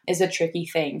that is a tricky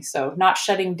thing. So not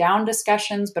shutting down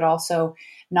discussions, but also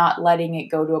not letting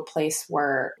it go to a place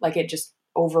where like it just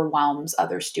overwhelms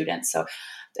other students. So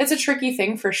it's a tricky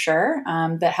thing for sure,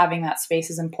 that having that space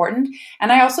is important.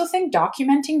 And I also think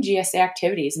documenting GSA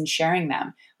activities and sharing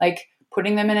them, like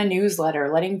putting them in a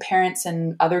newsletter, letting parents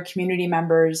and other community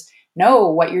members know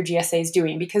what your GSA is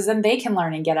doing, because then they can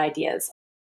learn and get ideas.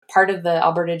 Part of the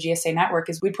Alberta GSA network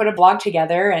is we put a blog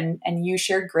together and you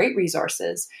shared great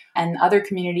resources, and other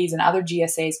communities and other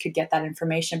GSAs could get that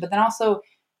information. But then also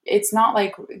it's not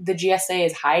like the GSA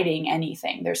is hiding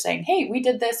anything. They're saying, hey, we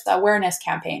did this awareness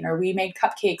campaign, or we made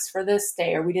cupcakes for this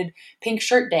day, or we did pink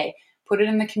shirt day. Put it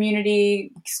in the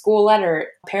community school letter.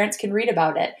 Parents can read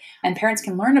about it and parents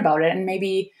can learn about it, and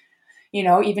maybe,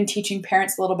 even teaching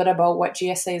parents a little bit about what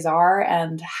GSAs are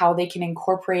and how they can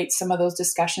incorporate some of those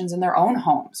discussions in their own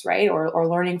homes, right? Or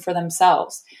learning for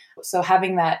themselves. So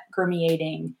having that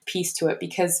permeating piece to it,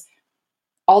 because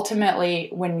ultimately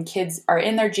when kids are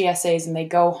in their GSAs and they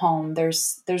go home,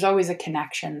 there's always a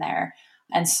connection there.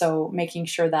 And so making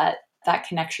sure that that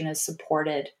connection is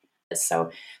supported.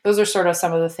 So those are sort of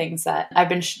some of the things that I've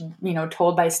been,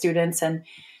 told by students. And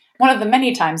one of the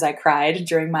many times I cried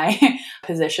during my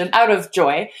position out of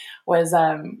joy was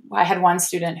I had one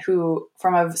student who,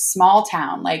 from a small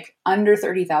town, like under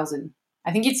 30,000,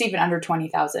 I think it's even under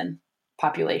 20,000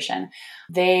 population,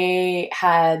 they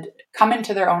had come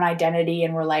into their own identity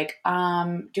and were like,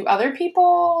 do other gay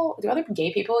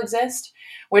people exist?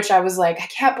 Which I was like, I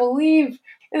can't believe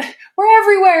we're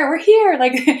everywhere. We're here.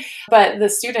 But the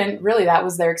student, really, that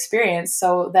was their experience.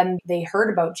 So then they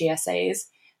heard about GSAs.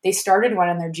 They started one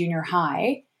in their junior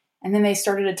high, and then they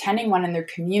started attending one in their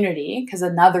community because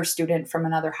another student from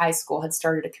another high school had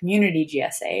started a community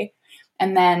GSA.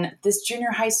 And then this junior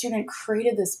high student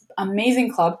created this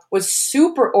amazing club, was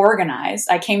super organized.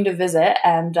 I came to visit,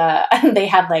 and they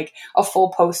had like a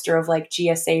full poster of like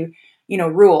GSA,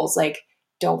 rules, like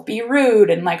don't be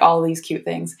rude and like all these cute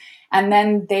things. And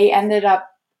then they ended up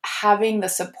having the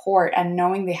support and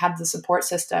knowing they had the support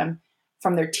system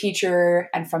from their teacher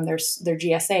and from their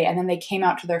GSA. And then they came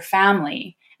out to their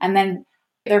family, and then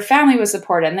their family was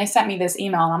supported, and they sent me this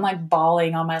email, and I'm like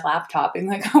bawling on my laptop being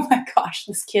like, oh my gosh,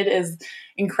 this kid is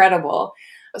incredible.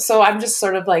 So I'm just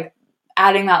sort of like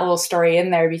adding that little story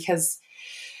in there, because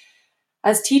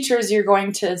as teachers, you're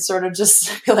going to sort of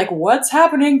just be like, what's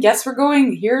happening? Guess we're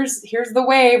going, here's the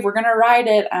wave, we're going to ride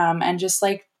it. And just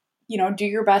like, do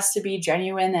your best to be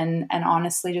genuine and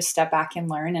honestly just step back and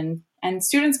learn. And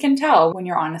students can tell when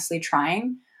you're honestly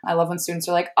trying. I love when students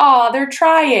are like, oh, they're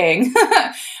trying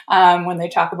when they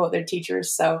talk about their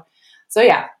teachers. So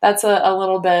yeah, that's a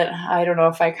little bit, I don't know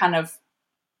if I kind of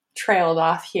trailed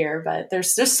off here, but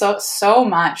there's just so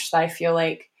much that I feel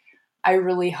like I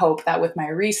really hope that with my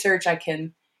research, I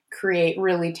can create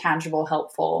really tangible,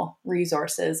 helpful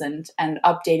resources and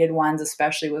updated ones,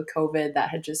 especially with COVID that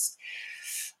had just,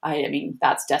 I mean,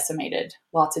 that's decimated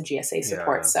lots of GSA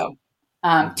support. Yeah. So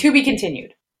to be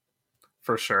continued.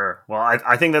 For sure. Well,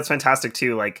 I think that's fantastic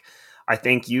too. Like, I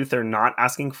think youth are not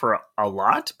asking for a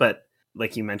lot, but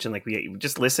like you mentioned, like we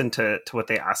just listen to what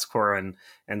they ask for. And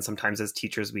sometimes as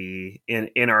teachers, we,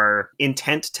 in our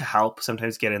intent to help,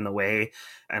 sometimes get in the way.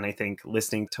 And I think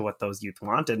listening to what those youth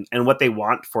want and what they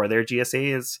want for their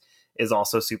GSA is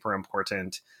also super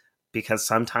important, because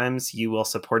sometimes you will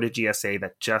support a GSA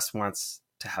that just wants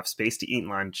to have space to eat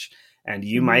lunch. And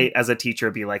you might, as a teacher,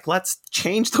 be like, let's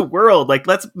change the world. Like,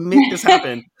 let's make this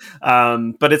happen.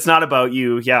 But it's not about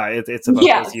you. Yeah, it's about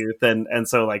those youth. And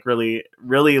so like really,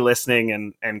 really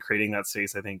listening and creating that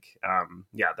space, I think,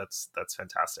 that's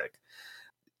fantastic.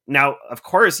 Now, of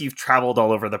course, you've traveled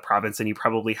all over the province and you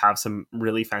probably have some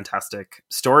really fantastic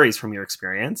stories from your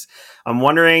experience. I'm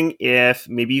wondering if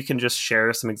maybe you can just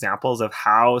share some examples of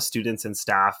how students and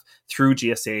staff through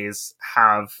GSAs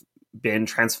have been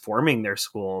transforming their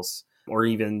schools, or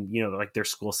even, like their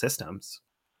school systems.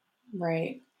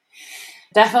 Right.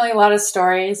 Definitely a lot of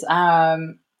stories.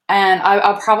 And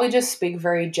I'll probably just speak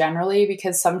very generally,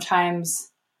 because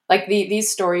sometimes like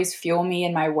these stories fuel me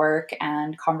in my work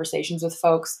and conversations with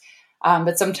folks.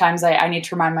 But sometimes I need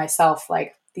to remind myself,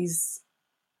 like, these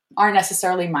aren't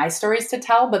necessarily my stories to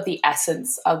tell, but the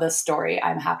essence of the story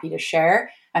I'm happy to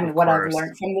share and what I've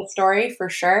learned from the story, for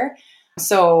sure.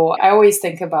 So I always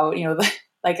think about,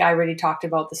 like I already talked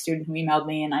about the student who emailed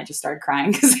me, and I just started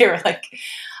crying because they were like,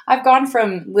 I've gone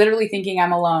from literally thinking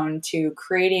I'm alone to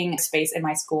creating space in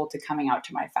my school to coming out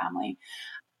to my family.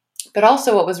 But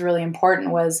also what was really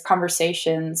important was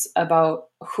conversations about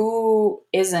who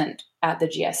isn't at the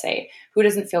GSA, who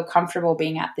doesn't feel comfortable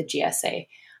being at the GSA,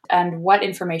 and what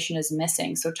information is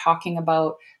missing. So talking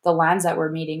about the lands that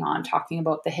we're meeting on, talking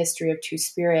about the history of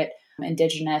Two-Spirit,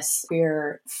 Indigenous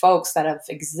queer folks that have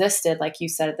existed, like you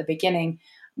said at the beginning,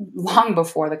 long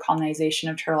before the colonization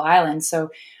of Turtle Island. So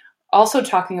also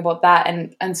talking about that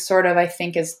and sort of, I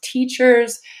think, as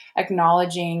teachers,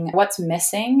 acknowledging what's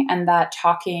missing, and that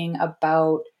talking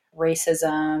about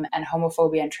racism and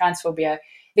homophobia and transphobia,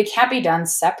 they can't be done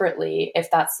separately if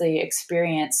that's the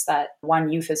experience that one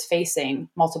youth is facing,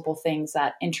 multiple things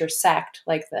that intersect,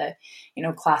 like the,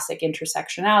 classic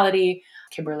intersectionality,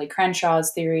 Kimberly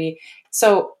Crenshaw's theory.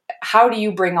 So how do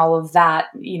you bring all of that,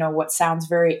 what sounds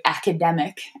very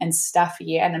academic and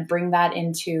stuffy, and then bring that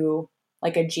into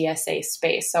like a GSA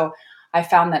space? So I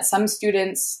found that some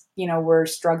students, were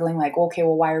struggling like, okay,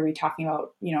 well, why are we talking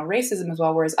about, racism as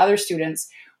well? Whereas other students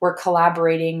were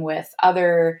collaborating with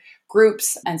other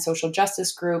groups and social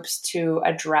justice groups to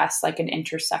address like an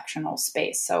intersectional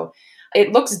space. So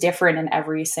it looks different in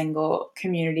every single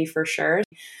community for sure.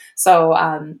 So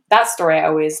that story I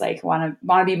always like want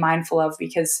to be mindful of,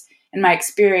 because in my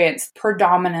experience,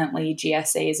 predominantly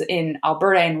GSAs in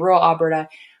Alberta, in rural Alberta,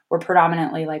 were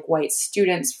predominantly like white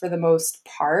students for the most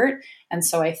part. And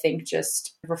so I think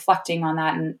just reflecting on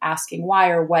that and asking why,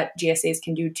 or what GSAs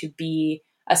can do to be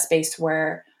a space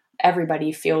where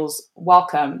everybody feels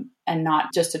welcome, and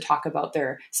not just to talk about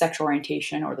their sexual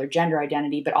orientation or their gender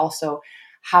identity, but also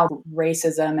how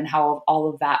racism and how all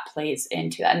of that plays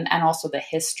into that, and also the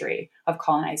history of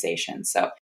colonization. So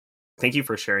thank you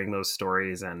for sharing those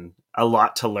stories, and a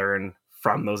lot to learn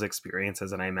from those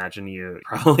experiences. And I imagine you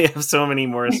probably have so many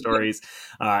more stories.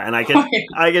 And I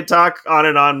could talk on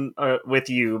and on with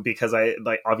you, because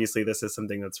obviously this is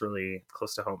something that's really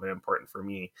close to home and important for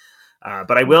me.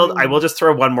 But I will just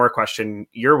throw one more question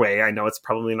your way. I know it's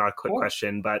probably not a quick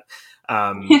question, but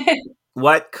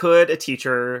what could a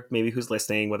teacher, maybe who's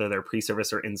listening, whether they're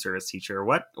pre-service or in-service teacher,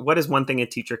 what is one thing a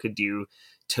teacher could do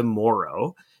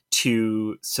tomorrow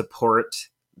to support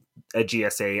a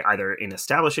GSA, either in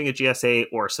establishing a GSA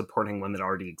or supporting one that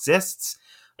already exists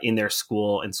in their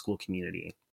school and school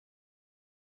community?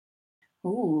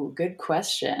 Ooh, good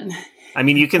question. I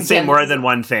mean, you can say more than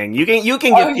one thing. You can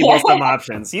give people some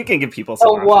options. You can give people some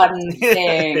options. One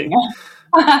thing.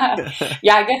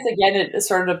 Yeah, I guess again, it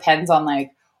sort of depends on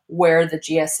like where the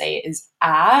GSA is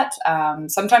at.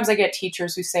 Sometimes I get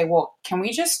teachers who say, well, can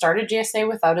we just start a GSA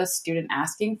without a student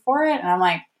asking for it? And I'm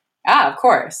like, of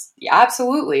course. Yeah,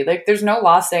 absolutely. Like there's no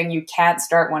law saying you can't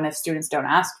start one if students don't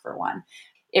ask for one.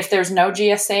 If there's no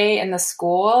GSA in the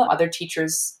school, other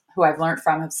teachers who I've learned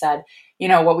from have said,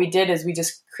 what we did is we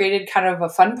just created kind of a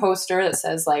fun poster that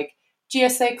says like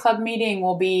GSA club meeting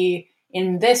will be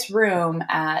in this room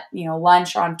at,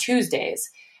 lunch on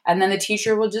Tuesdays. And then the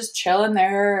teacher will just chill in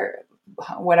their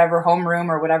whatever homeroom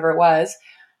or whatever it was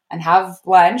and have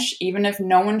lunch, even if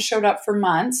no one showed up for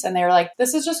months. And they were like,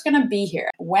 this is just going to be here.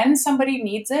 When somebody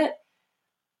needs it,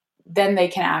 then they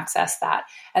can access that.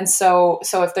 And so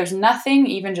if there's nothing,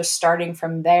 even just starting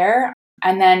from there.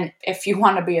 And then if you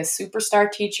want to be a superstar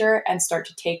teacher and start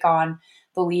to take on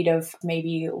the lead of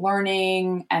maybe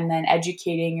learning and then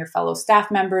educating your fellow staff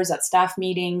members at staff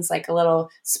meetings, like a little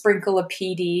sprinkle of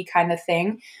PD kind of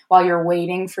thing, while you're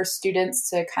waiting for students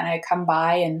to kind of come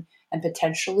by and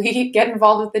potentially get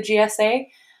involved with the GSA,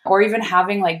 or even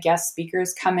having like guest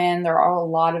speakers come in. There are a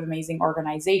lot of amazing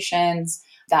organizations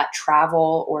that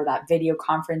travel or that video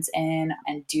conference in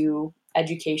and do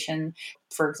education.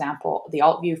 For example, the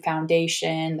Altview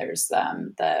Foundation, there's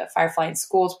the Firefly in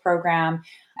Schools program,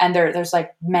 and there's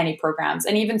like many programs,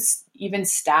 and even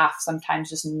staff sometimes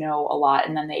just know a lot,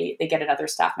 and then they get another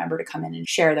staff member to come in and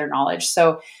share their knowledge.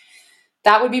 So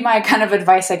that would be my kind of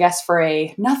advice, I guess, for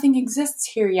a nothing exists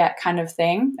here yet kind of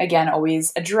thing. Again,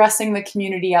 always addressing the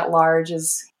community at large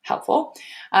is helpful.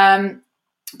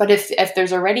 But if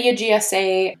there's already a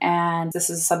GSA, and this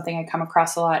is something I come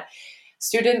across a lot,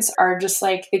 students are just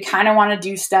like, they kind of want to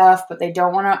do stuff, but they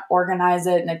don't want to organize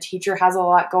it. And the teacher has a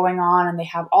lot going on and they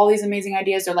have all these amazing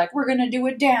ideas. They're like, we're going to do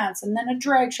a dance and then a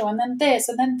drag show and then this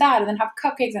and then that and then have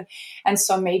cupcakes. And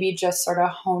so maybe just sort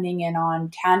of honing in on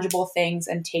tangible things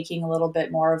and taking a little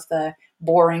bit more of the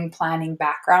boring planning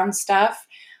background stuff.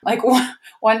 Like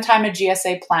one time a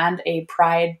GSA planned a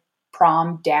Pride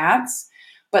prom dance,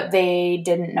 but they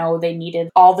didn't know they needed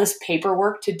all this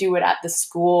paperwork to do it at the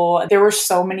school. There were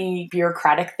so many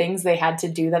bureaucratic things they had to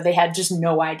do that they had just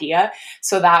no idea.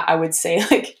 So that I would say,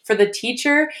 like, for the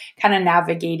teacher, kind of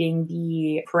navigating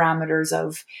the parameters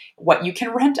of what you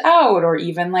can rent out, or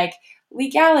even like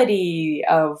legality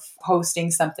of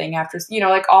hosting something after,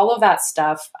 like all of that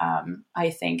stuff, I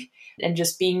think, and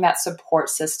just being that support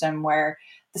system where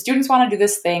the students want to do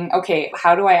this thing. Okay,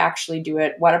 how do I actually do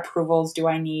it? What approvals do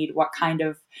I need? What kind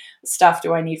of stuff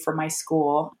do I need for my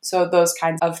school? So those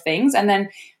kinds of things. And then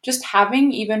just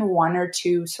having even one or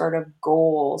two sort of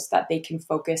goals that they can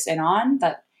focus in on,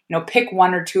 that, pick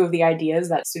one or two of the ideas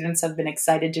that students have been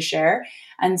excited to share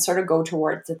and sort of go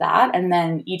towards that. And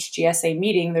then each GSA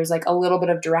meeting, there's like a little bit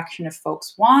of direction if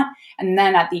folks want. And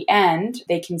then at the end,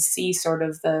 they can see sort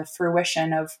of the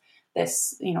fruition of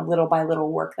this, little by little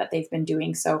work that they've been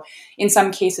doing. So in some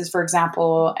cases, for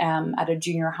example, at a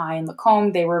junior high in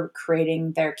Lacombe, they were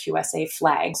creating their QSA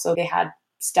flag. So they had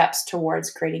steps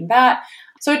towards creating that.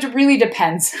 So it really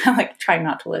depends. I'm like trying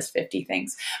not to list 50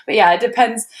 things, but yeah, it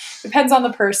depends on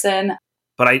the person.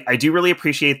 But I do really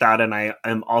appreciate that. And I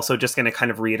am also just going to kind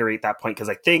of reiterate that point, because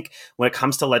I think when it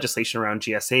comes to legislation around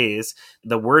GSAs,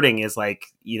 the wording is like,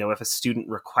 if a student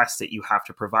requests it, you have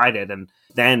to provide it. And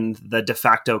then the de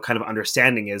facto kind of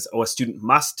understanding is, a student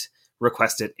must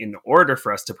request it in order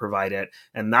for us to provide it.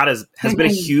 And that has been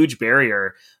a huge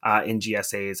barrier in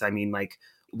GSAs. I mean, like,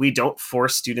 we don't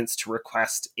force students to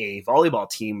request a volleyball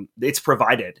team. It's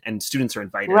provided and students are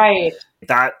invited. Right.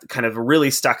 That kind of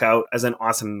really stuck out as an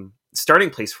awesome starting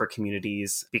place for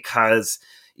communities, because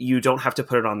you don't have to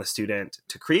put it on the student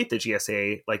to create the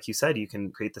GSA. Like you said, you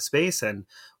can create the space, and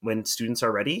when students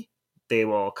are ready, they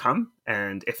will come.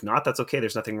 And if not, that's okay.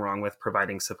 There's nothing wrong with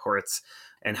providing supports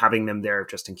and having them there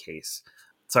just in case.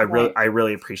 So I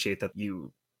really appreciate that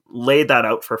you laid that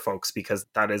out for folks, because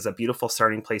that is a beautiful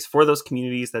starting place for those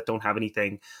communities that don't have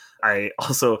anything.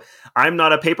 I'm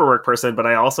not a paperwork person, but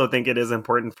I also think it is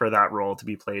important for that role to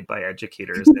be played by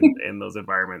educators in those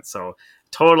environments. So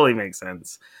totally makes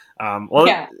sense.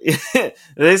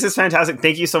 This is fantastic.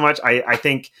 Thank you so much. I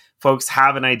think folks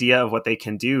have an idea of what they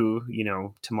can do,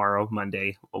 tomorrow,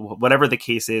 Monday, whatever the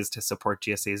case is, to support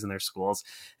GSAs in their schools.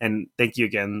 And thank you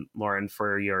again, Lauren,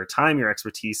 for your time, your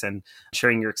expertise, and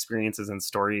sharing your experiences and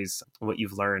stories, what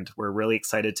you've learned. We're really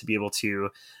excited to be able to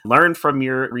learn from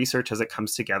your research as it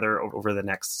comes together over the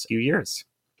next few years.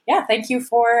 Yeah, thank you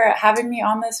for having me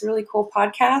on this really cool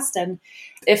podcast. And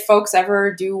if folks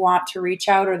ever do want to reach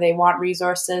out, or they want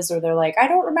resources, or they're like, I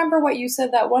don't remember what you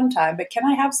said that one time, but can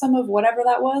I have some of whatever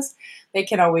that was? They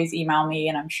can always email me,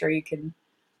 and I'm sure you can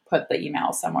put the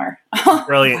email somewhere.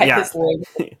 Brilliant.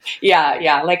 Yeah.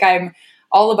 Yeah. Like, I'm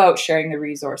all about sharing the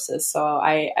resources. So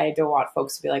I don't want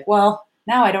folks to be like, well,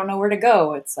 now I don't know where to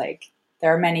go. It's like,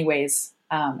 there are many ways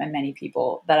and many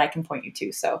people that I can point you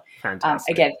to. So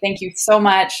again, thank you so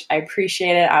much. I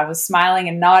appreciate it. I was smiling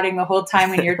and nodding the whole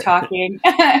time when you're talking.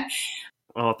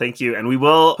 Well, thank you. And we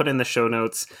will put in the show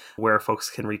notes where folks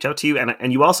can reach out to you.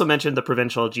 And you also mentioned the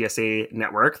Provincial GSA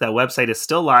Network. That website is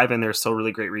still live, and there's still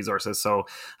really great resources. So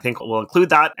I think we'll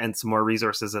include that and some more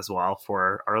resources as well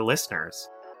for our listeners.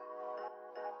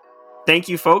 Thank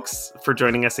you, folks, for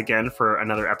joining us again for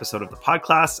another episode of The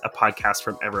Podcast, a podcast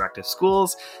from Everactive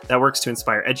Schools that works to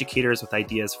inspire educators with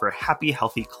ideas for happy,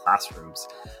 healthy classrooms.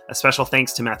 A special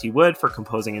thanks to Matthew Wood for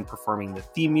composing and performing the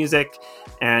theme music.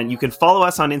 And you can follow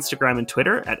us on Instagram and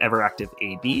Twitter at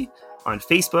EveractiveAB, on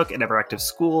Facebook at Everactive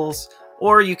Schools,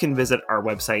 or you can visit our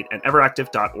website at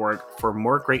everactive.org for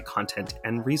more great content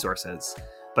and resources.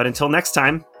 But until next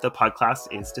time, the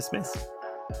podcast is dismissed.